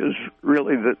impression is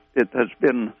really that it has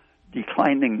been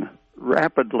declining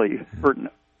rapidly for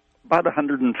about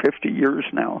 150 years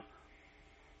now,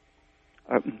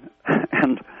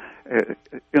 and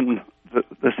in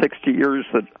the 60 years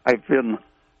that I've been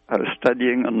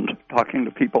studying and talking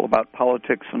to people about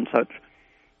politics and such,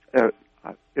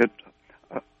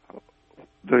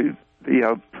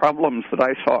 the problems that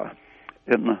I saw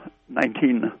in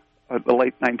the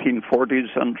late 1940s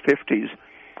and 50s,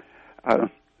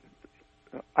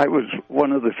 I was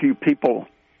one of the few people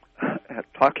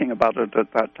talking about it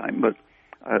at that time, but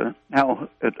now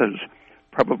it is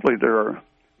probably there are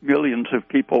millions of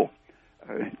people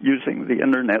using the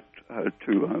internet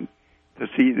to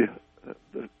see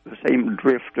the same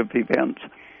drift of events,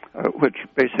 which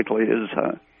basically is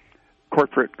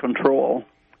corporate control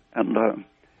and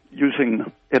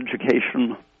using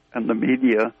education and the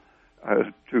media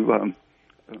to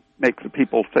make the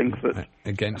people think that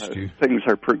against you things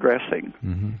are progressing.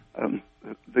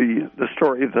 The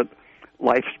story that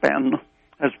lifespan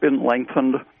has been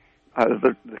lengthened,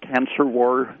 the cancer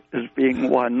war is being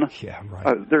won. Yeah,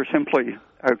 right. They're simply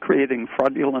creating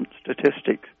fraudulent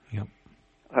statistics. Yep.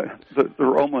 The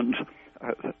Romans,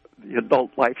 the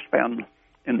adult lifespan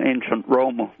in ancient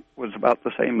Rome was about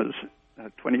the same as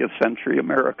 20th century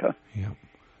America. Yeah.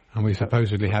 And we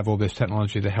supposedly have all this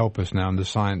technology to help us now and the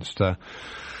science to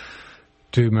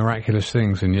do miraculous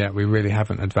things, and yet we really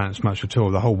haven't advanced much at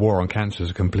all. The whole war on cancer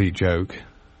is a complete joke.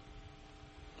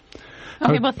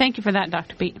 Okay, well, thank you for that,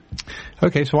 Dr. Peat.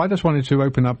 Okay, so I just wanted to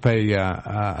open up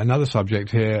another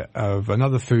subject here of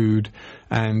another food,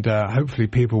 and hopefully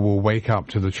people will wake up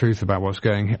to the truth about what's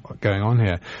going on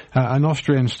here. An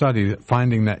Austrian study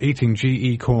finding that eating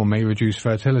GE corn may reduce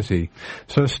fertility.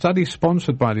 So a study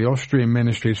sponsored by the Austrian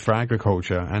Ministries for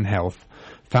Agriculture and Health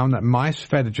found that mice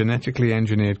fed a genetically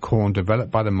engineered corn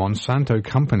developed by the Monsanto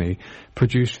company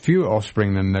produced fewer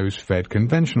offspring than those fed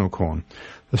conventional corn.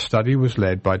 The study was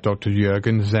led by Dr.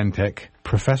 Jürgen Zentek,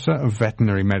 professor of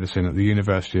veterinary medicine at the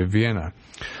University of Vienna.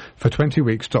 For 20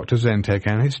 weeks, Dr. Zentek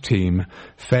and his team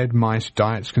fed mice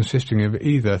diets consisting of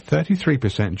either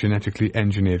 33% genetically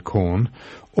engineered corn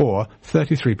or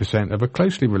 33% of a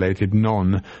closely related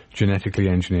non-genetically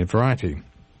engineered variety.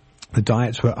 The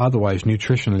diets were otherwise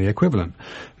nutritionally equivalent.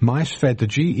 Mice fed the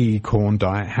GE corn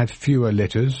diet had fewer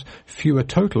litters, fewer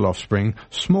total offspring,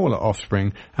 smaller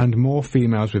offspring, and more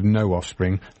females with no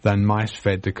offspring than mice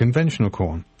fed the conventional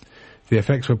corn. The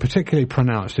effects were particularly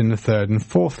pronounced in the third and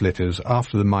fourth litters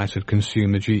after the mice had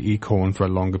consumed the GE corn for a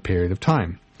longer period of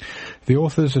time. The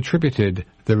authors attributed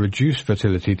the reduced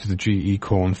fertility to the GE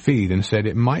corn feed and said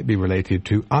it might be related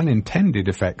to unintended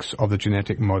effects of the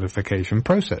genetic modification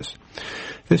process.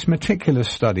 This meticulous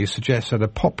study suggests that a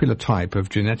popular type of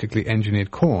genetically engineered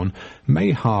corn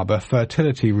may harbor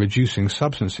fertility-reducing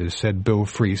substances, said Bill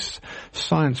Fries,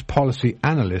 science policy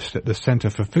analyst at the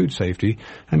Center for Food Safety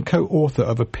and co-author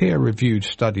of a peer-reviewed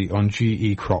study on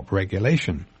GE crop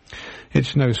regulation.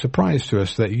 It's no surprise to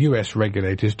us that U.S.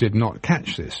 regulators did not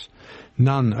catch this.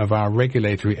 None of our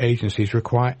regulatory agencies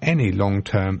require any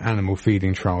long-term animal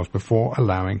feeding trials before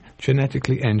allowing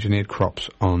genetically engineered crops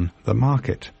on the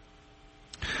market.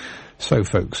 So,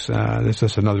 folks, this is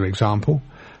just another example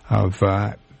of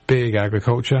big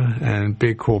agriculture and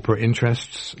big corporate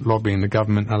interests lobbying the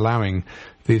government, allowing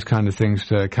these kind of things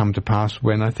to come to pass,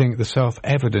 when I think the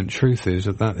self-evident truth is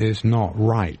that that is not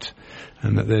right,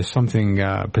 and that there's something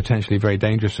potentially very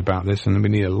dangerous about this, and we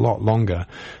need a lot longer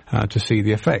to see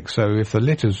the effects. So if the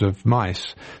litters of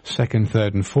mice, second,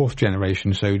 third and fourth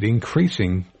generation, showed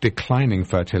declining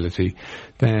fertility,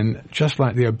 then just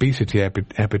like the obesity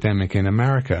epidemic in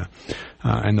America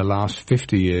in the last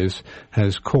 50 years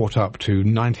has caught up to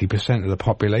 90% of the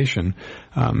population,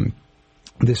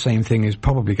 the same thing is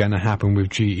probably going to happen with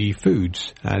GE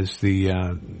foods as the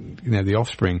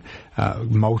offspring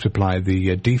multiply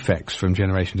the defects from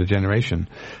generation to generation.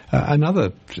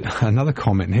 Another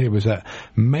comment here was that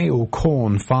male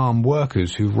corn farm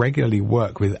workers who regularly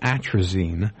work with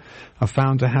atrazine are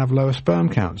found to have lower sperm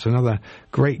counts, another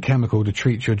great chemical to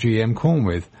treat your GM corn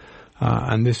with.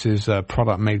 And this is a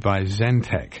product made by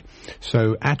Zentek.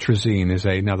 So atrazine is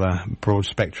another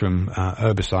broad-spectrum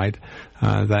herbicide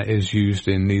that is used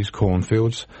in these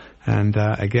cornfields, and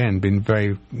again, been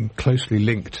very closely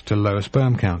linked to lower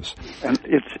sperm counts. And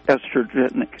it's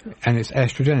estrogenic. And it's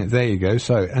estrogenic. There you go.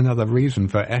 So another reason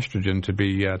for estrogen to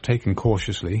be taken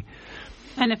cautiously.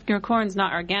 And if your corn's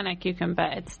not organic, you can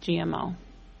bet it's GMO.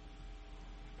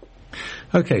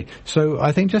 Okay, so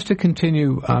I think just to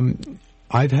continue,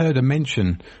 I'd heard a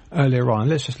mention earlier on.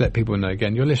 Let's just let people know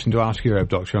again. You're listening to Ask Your Herb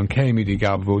Doctor on KMUD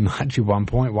Galveston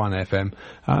 91.1 FM.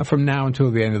 From now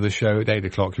until the end of the show at 8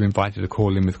 o'clock, you're invited to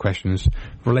call in with questions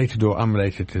related or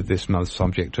unrelated to this month's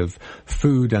subject of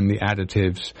food and the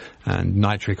additives and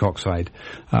nitric oxide.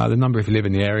 The number, if you live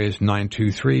in the area, is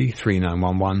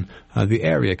 923-3911. The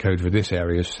area code for this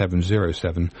area is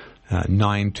 707.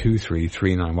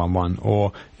 923-3911,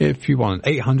 or if you want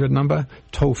an 800 number,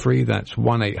 toll free, that's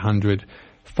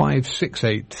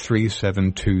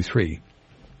 1-800-568-3723.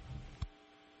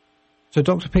 So,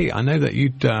 Dr. Peat, I know that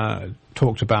you'd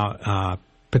talked about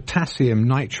potassium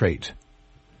nitrate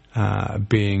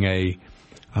being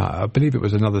I believe it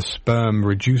was another sperm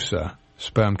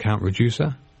count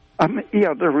reducer.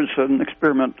 Yeah, there was an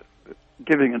experiment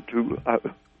giving it to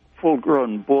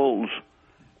full-grown bulls,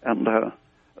 and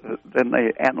then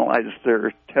they analyzed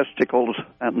their testicles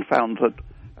and found that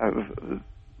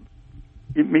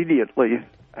immediately,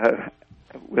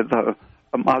 with a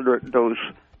moderate dose,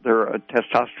 their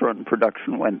testosterone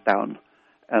production went down,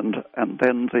 and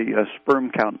then the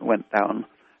sperm count went down,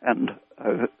 and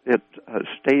it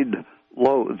stayed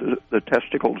low. The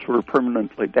testicles were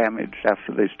permanently damaged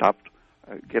after they stopped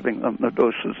giving them the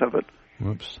doses of it.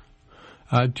 Whoops.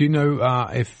 Do you know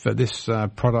if this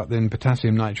product, then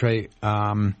potassium nitrate,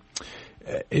 do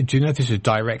you know if this is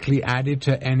directly added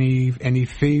to any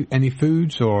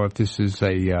foods, or if this is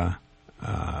a?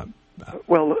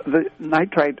 Well, the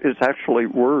nitrite is actually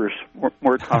worse,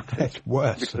 more toxic. It's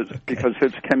worse because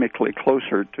it's chemically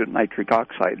closer to nitric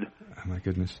oxide. Oh, my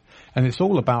goodness. And it's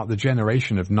all about the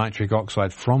generation of nitric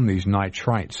oxide from these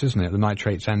nitrites, isn't it? The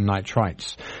nitrates and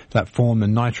nitrites that form the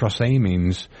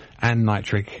nitrosamines and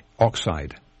nitric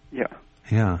oxide. Yeah.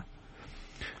 Yeah.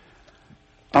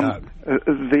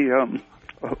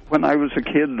 When I was a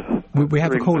kid... We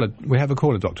have a caller. We have a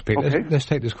caller, Dr. Peat. Okay. Let's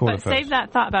take this caller But first. save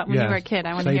that thought about when you were a kid.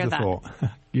 I want to hear that. Thought.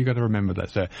 You got to remember that,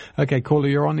 sir. Okay, caller,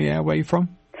 you're on the air. Where are you from?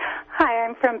 Hi,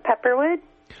 I'm from Pepperwood.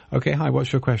 Okay, hi.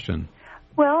 What's your question?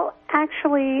 Well,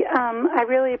 actually, I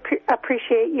really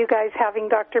appreciate you guys having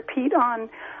Dr. Peat on.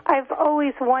 I've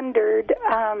always wondered,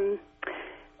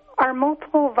 are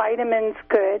multiple vitamins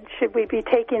good? Should we be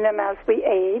taking them as we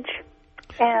age?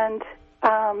 And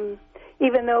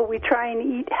even though we try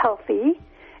and eat healthy.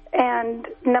 And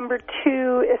number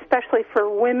two, especially for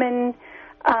women,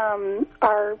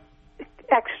 are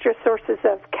extra sources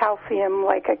of calcium,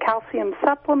 like a calcium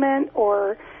supplement,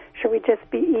 or should we just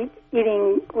be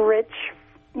eating rich,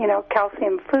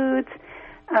 calcium foods?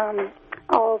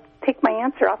 I'll take my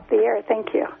answer off the air.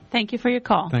 Thank you. Thank you for your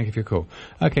call. Thank you for your call.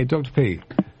 Okay, Dr. Peat,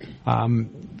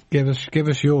 give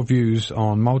us your views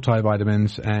on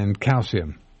multivitamins and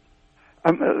calcium.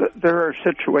 There are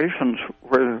situations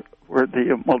where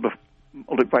the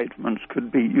multivitamins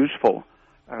could be useful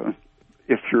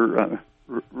if you're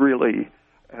really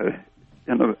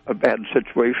in a bad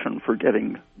situation for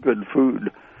getting good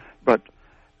food. But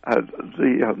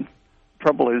the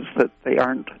trouble is that they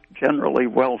aren't generally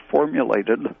well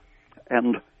formulated,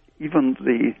 and even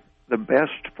the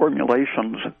best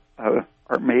formulations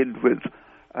are made with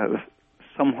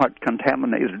somewhat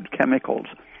contaminated chemicals.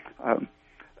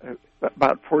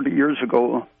 About 40 years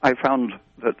ago, I found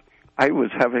that I was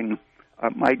having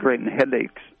migraine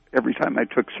headaches every time I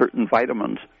took certain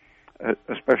vitamins,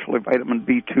 especially vitamin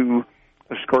B2,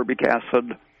 ascorbic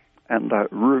acid, and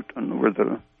rutin were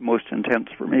the most intense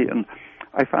for me. And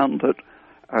I found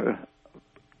that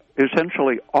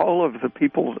essentially all of the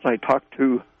people that I talked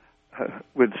to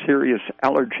with serious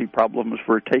allergy problems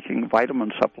were taking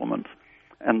vitamin supplements,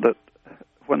 and that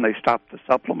when they stopped the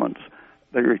supplements,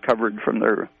 they recovered from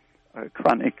their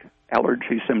chronic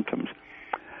allergy symptoms.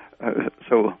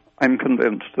 So I'm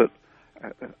convinced that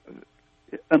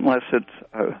unless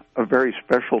it's a very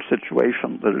special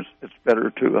situation, that it's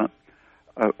better to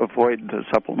avoid the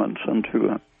supplements and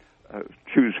to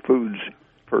choose foods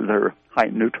for their high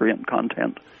nutrient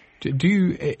content. Do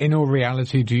you, in all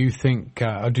reality, do you think,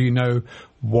 or do you know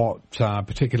what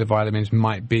particular vitamins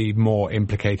might be more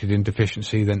implicated in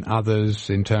deficiency than others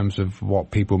in terms of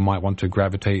what people might want to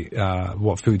gravitate,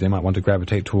 what food they might want to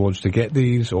gravitate towards to get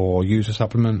these or use a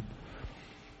supplement?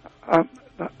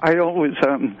 I always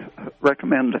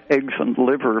recommend eggs and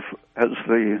liver as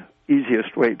the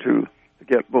easiest way to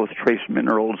get both trace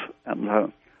minerals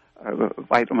and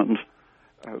vitamins.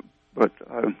 But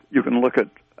you can look at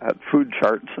food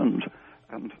charts and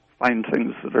find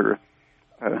things that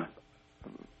are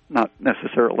not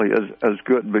necessarily as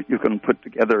good, but you can put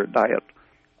together a diet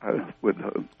with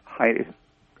a high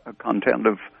content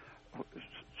of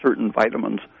certain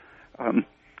vitamins.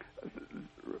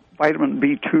 Vitamin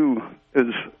B2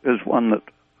 is one that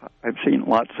I've seen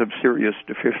lots of serious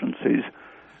deficiencies.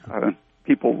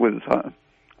 People with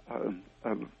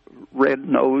red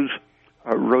nose,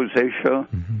 rosacea,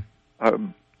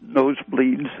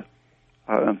 nosebleeds,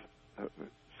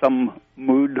 some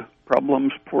mood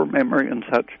problems, poor memory and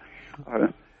such.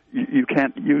 You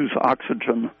can't use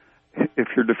oxygen if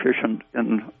you're deficient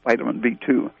in vitamin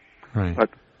B2. Right. But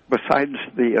besides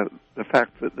the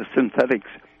fact that the synthetics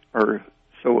are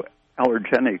so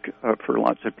allergenic for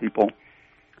lots of people,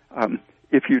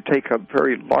 if you take a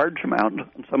very large amount,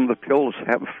 and some of the pills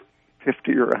have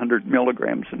 50 or 100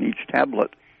 milligrams in each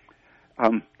tablet,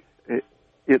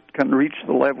 it can reach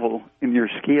the level in your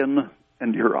skin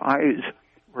and your eyes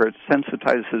where it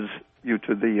sensitizes you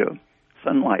to the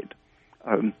sunlight.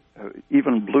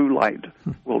 Even blue light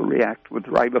will react with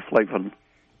riboflavin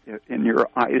in your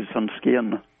eyes and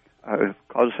skin,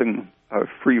 causing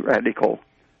free radical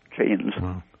chains.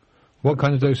 Wow. What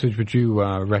kind of dosage would you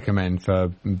recommend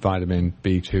for vitamin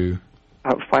B2?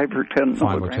 5 or 10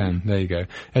 5 milligrams. or 10, there you go.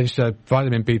 It's,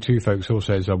 vitamin B2, folks,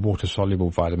 also is a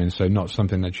water-soluble vitamin, so not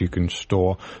something that you can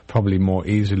store, probably more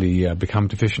easily become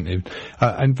deficient in.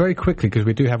 And very quickly, because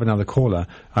we do have another caller,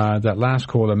 that last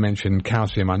caller mentioned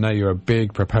calcium. I know you're a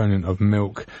big proponent of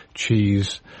milk,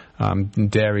 cheese,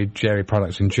 dairy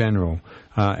products in general.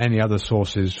 Any other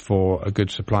sources for a good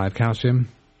supply of calcium?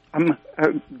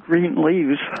 Green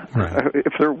leaves, Right.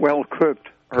 if they're well cooked,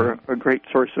 are a great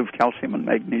source of calcium and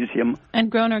magnesium.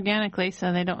 And grown organically,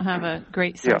 so they don't have a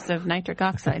great source of nitric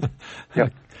oxide. Yeah.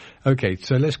 Okay,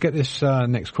 so let's get this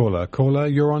next caller. Caller,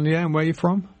 you're on the air, and where are you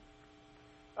from?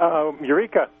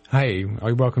 Eureka. Hey,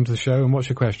 welcome to the show, and what's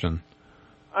your question?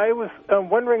 I was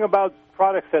wondering about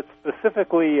products that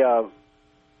specifically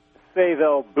say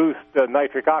they'll boost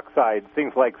nitric oxide,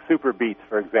 things like super beets,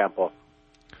 for example.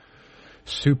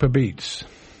 Super beets.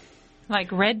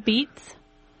 Like red beets?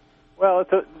 Well,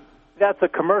 that's a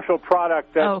commercial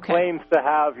product that claims to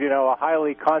have, a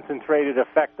highly concentrated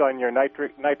effect on your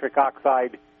nitric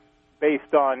oxide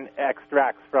based on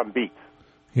extracts from beets.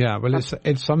 Yeah, well,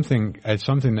 it's something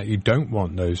that you don't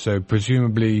want, though. So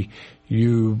presumably,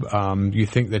 you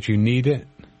think that you need it.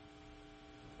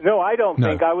 No, I don't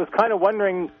think. I was kind of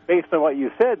wondering, based on what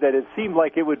you said, that it seemed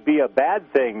like it would be a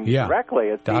bad thing directly.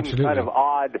 It seems kind of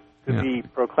odd to be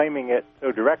proclaiming it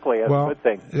so directly as a good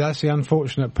thing. That's the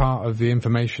unfortunate part of the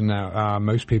information that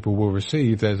most people will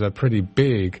receive. There's a pretty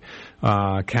big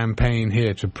campaign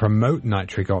here to promote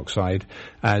nitric oxide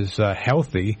as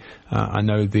healthy. I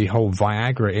know the whole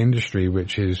Viagra industry,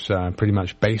 which is pretty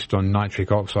much based on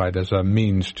nitric oxide as a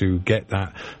means to get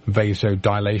that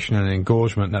vasodilation and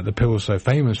engorgement that the pill is so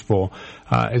famous for,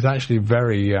 is actually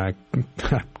very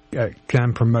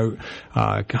can promote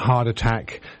heart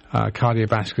attack,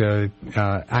 cardiovascular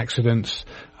accidents,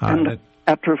 and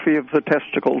atrophy of the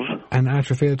testicles. And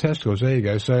atrophy of the testicles. There you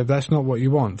go. So that's not what you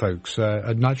want, folks.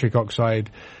 Nitric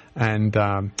oxide and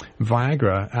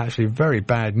Viagra are actually very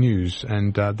bad news,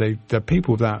 and the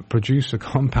people that produce the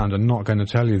compound are not going to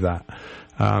tell you that.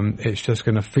 It's just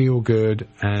going to feel good,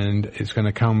 and it's going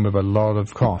to come with a lot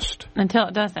of cost. Until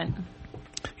it doesn't.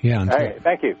 Yeah. All right,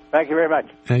 thank you. Thank you very much.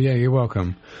 Yeah, you're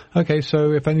welcome. Okay,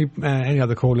 so if any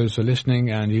other callers are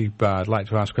listening and you'd like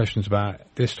to ask questions about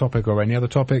this topic or any other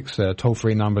topics,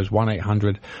 toll-free number is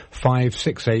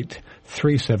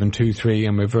 1-800-568-3723,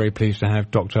 and we're very pleased to have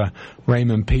Dr.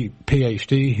 Raymond Peat,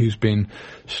 PhD, who's been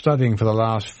studying for the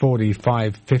last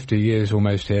 45, 50 years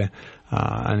almost here,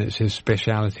 and it's his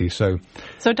speciality. So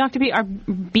Dr. Peat, are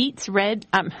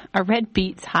red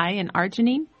beets high in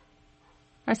arginine?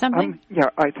 Or something? Yeah,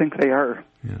 I think they are.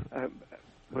 Yeah.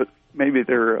 But maybe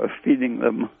they're feeding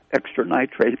them extra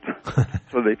nitrate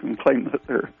so they can claim that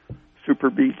they're super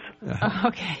beets. Oh,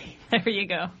 okay, there you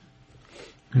go.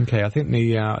 Okay, I think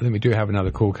we do have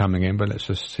another call coming in, but let's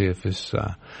just see if this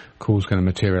call's going to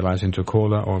materialize into a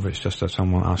caller or if it's just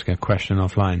someone asking a question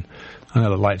offline. I know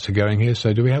the lights are going here,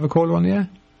 so do we have a caller on the air?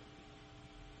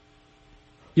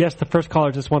 Yes, the first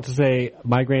caller just wants to say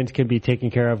migraines can be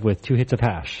taken care of with 2 hits of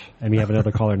hash. And we have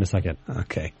another caller in a second.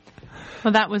 Okay.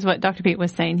 Well, that was what Dr. Peat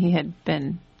was saying he had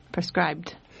been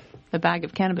prescribed the bag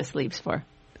of cannabis leaves for.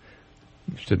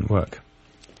 Which didn't work.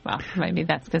 Well, maybe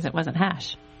that's because it wasn't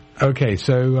hash. Okay,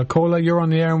 so caller, you're on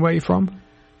the air, and where are you from?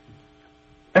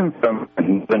 I'm from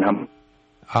Humboldt.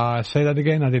 Say that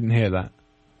again, I didn't hear that.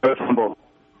 Humboldt.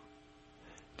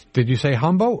 Did you say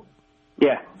Humboldt?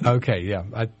 Yeah. Okay, yeah.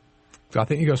 I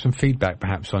think you got some feedback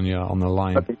perhaps on the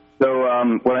line. Okay. So,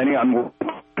 I'm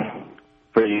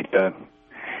for you to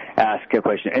ask a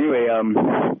question. Anyway,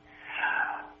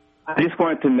 I just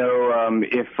wanted to know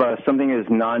if something is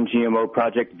non-GMO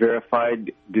project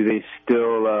verified, can they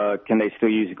still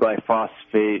use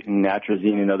glyphosate and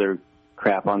atrazine and other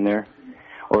crap on there?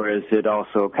 Or is it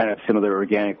also kind of similar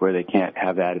organic where they can't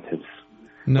have additives?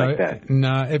 No, like that?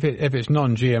 No. If it's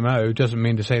non-GMO, doesn't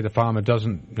mean to say the farmer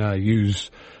doesn't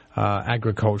use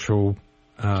agricultural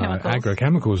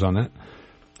agrochemicals on it.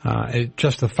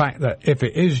 Just the fact that if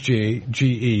it is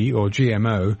GE or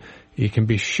GMO, you can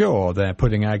be sure they're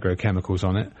putting agrochemicals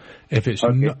on it. If it's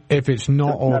not organic,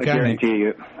 not a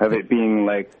guarantee of it being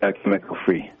like chemical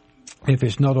free. If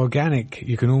it's not organic,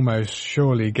 you can almost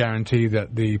surely guarantee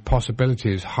that the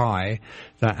possibility is high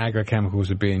that agrochemicals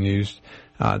are being used.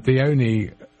 The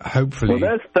only hopefully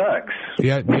that sucks.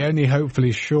 The only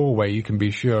hopefully sure way you can be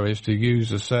sure is to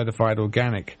use a certified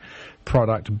organic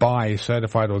product, buy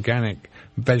certified organic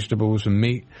vegetables and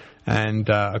meat, and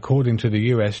according to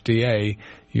the USDA,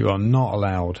 you are not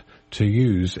allowed to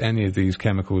use any of these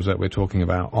chemicals that we're talking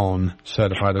about on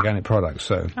certified organic products.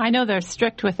 So I know they're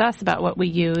strict with us about what we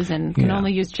use and can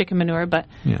only use chicken manure, but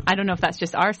I don't know if that's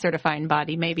just our certifying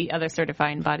body. Maybe other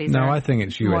certifying bodies are I think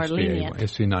it's more USDA. lenient.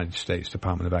 It's the United States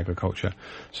Department of Agriculture.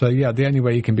 So, the only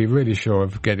way you can be really sure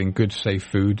of getting good, safe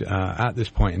food at this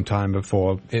point in time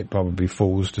before it probably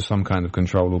falls to some kind of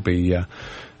control will be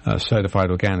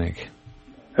certified organic.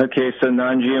 Okay, so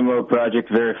non-GMO project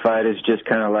verified is just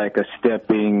kind of like a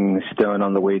stepping stone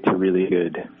on the way to really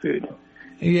good food.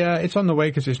 Yeah, it's on the way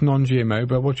because it's non-GMO,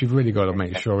 but what you've really got to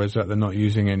make sure is that they're not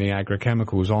using any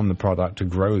agrochemicals on the product to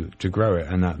grow it,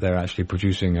 and that they're actually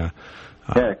producing a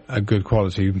good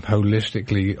quality,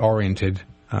 holistically oriented,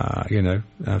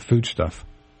 food stuff.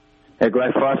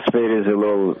 Glyphosate is a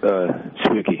little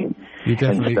spooky. You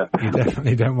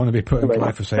definitely don't want to be putting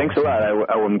glyphosate. Thanks a lot.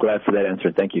 I'm glad for that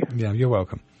answer. Thank you. Yeah, you're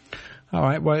welcome. All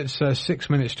right, well, it's 6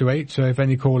 minutes to 8, so if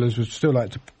any callers would still like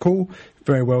to call,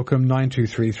 very welcome,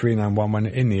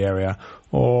 923-3911 in the area,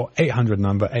 or 800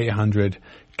 number,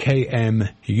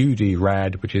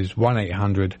 800-KM-UD-RAD, which is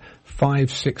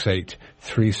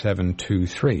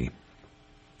 1-800-568-3723.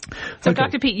 So, okay.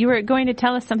 Dr. Peat, you were going to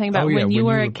tell us something about when you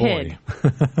were a kid.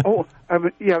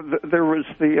 There was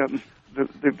the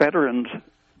veterans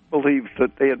believed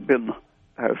that they had been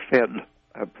fed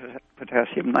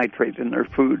potassium nitrate in their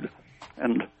food,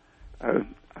 and I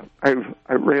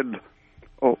read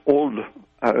old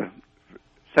 17th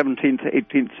to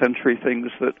 18th century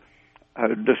things that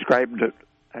described it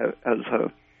as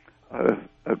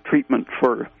a treatment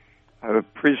for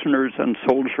prisoners and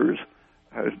soldiers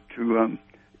to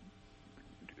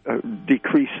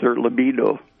decrease their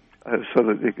libido so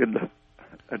that they could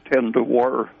attend a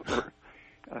war or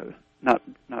not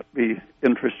be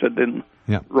interested in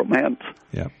romance.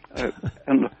 Yeah.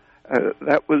 And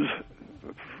that was,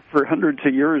 for hundreds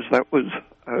of years, that was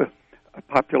a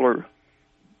popular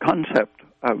concept.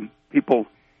 People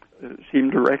seem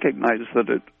to recognize that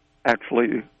it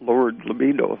actually lowered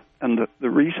libido. And the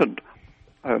recent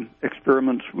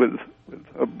experiments with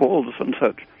bulls and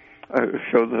such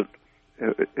show that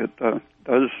it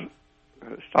does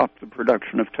stop the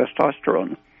production of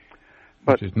testosterone.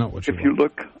 But if you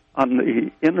look on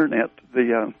the internet,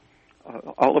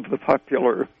 all of the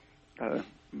popular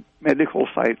medical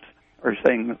sites are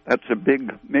saying that's a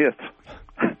big myth.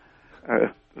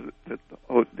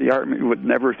 The Army would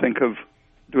never think of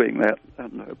doing that,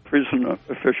 and prison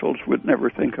officials would never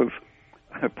think of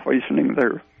poisoning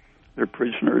their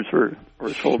prisoners or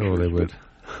soldiers. Sure, they would.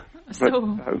 But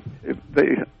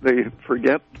they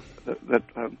forget that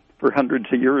for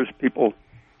hundreds of years people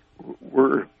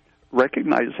were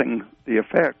recognizing the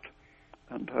effect,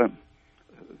 and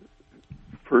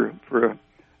for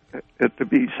it to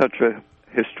be such a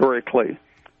historically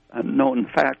known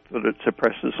fact that it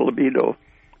suppresses libido,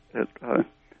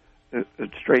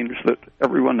 it's strange that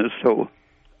everyone is so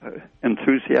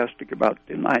enthusiastic about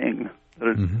denying that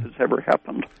it has ever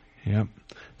happened. Yeah,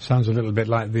 sounds a little bit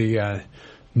like the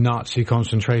Nazi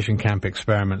concentration camp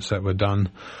experiments that were done,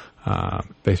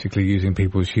 basically using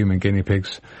people as human guinea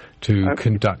pigs to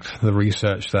conduct the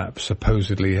research that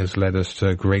supposedly has led us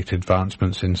to great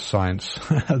advancements in science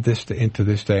into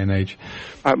this day and age.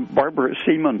 Barbara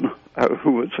Seaman,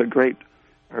 who was a great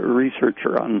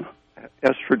researcher on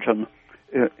estrogen,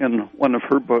 in one of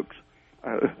her books,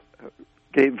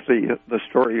 gave the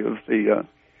story of the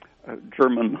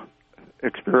German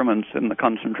experiments in the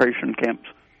concentration camps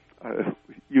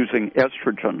using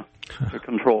estrogen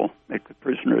to make the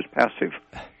prisoners passive.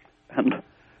 And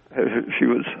she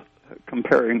was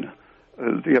comparing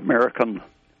the American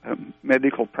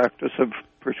medical practice of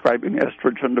prescribing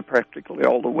estrogen to practically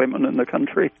all the women in the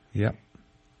country. Yep.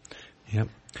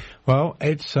 Well,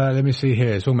 it's, let me see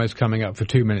here, it's almost coming up for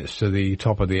 2 minutes to the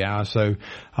top of the hour, so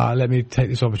let me take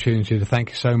this opportunity to thank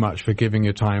you so much for giving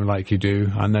your time like you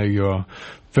do. I know you're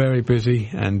very busy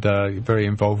and very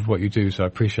involved with what you do, so I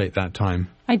appreciate that time.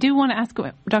 I do want to ask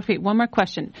Dr. Peat one more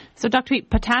question. So, Dr. Peat,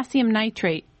 potassium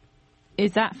nitrate,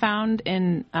 is that found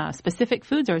in specific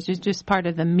foods, or is it just part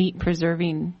of the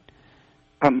meat-preserving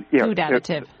food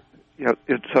additive?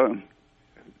 It's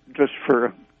just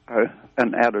for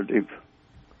an additive.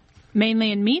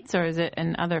 Mainly in meats, or is it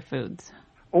in other foods?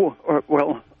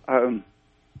 The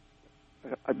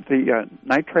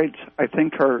nitrates, I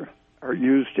think, are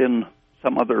used in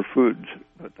some other foods,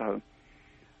 but I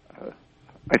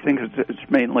think it's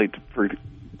mainly for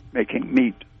making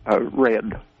meat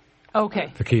red. Okay.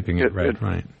 For keeping it red,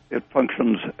 right. It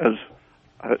functions as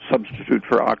a substitute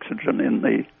for oxygen in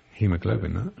the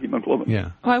hemoglobin. Hemoglobin.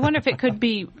 Yeah. Well, I wonder if it could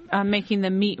be making the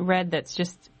meat red that's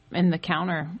just in the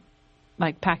counter,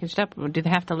 like packaged up. Do they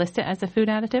have to list it as a food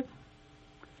additive?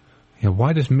 Yeah,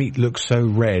 why does meat look so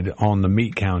red on the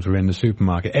meat counter in the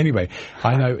supermarket? Anyway,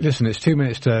 I know, listen, it's 2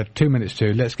 minutes to 2 minutes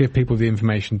to. Let's give people the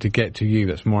information to get to you.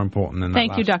 That's more important than that.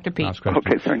 Thank you, Dr. Peat.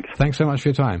 Okay, thanks. Thanks so much for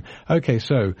your time. Okay,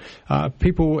 so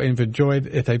people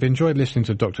if they've enjoyed listening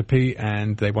to Dr. Peat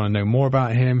and they want to know more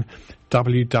about him,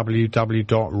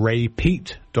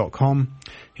 www.raypeat.com.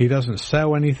 He doesn't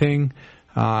sell anything.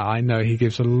 I know he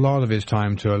gives a lot of his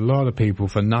time to a lot of people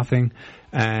for nothing,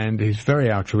 and he's very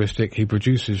altruistic. He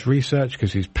produces research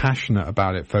because he's passionate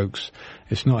about it, folks.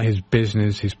 It's not his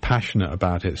business. He's passionate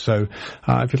about it. So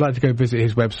if you'd like to go visit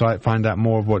his website, find out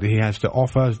more of what he has to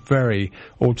offer. It's very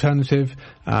alternative,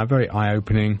 very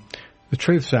eye-opening. The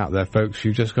truth's out there, folks.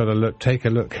 You've just got to take a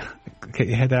look, Get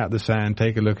your head out of the sand.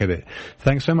 Take a look at it.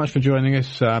 Thanks so much for joining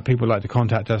us. People like to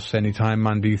contact us anytime,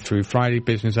 Monday through Friday,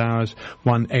 business hours,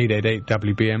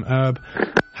 1-888-WBM-HERB.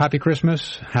 Happy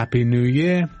Christmas. Happy New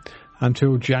Year.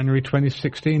 Until January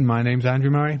 2016, my name's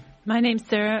Andrew Murray. My name's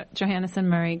Sarah Johannesson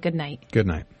Murray. Good night. Good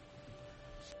night.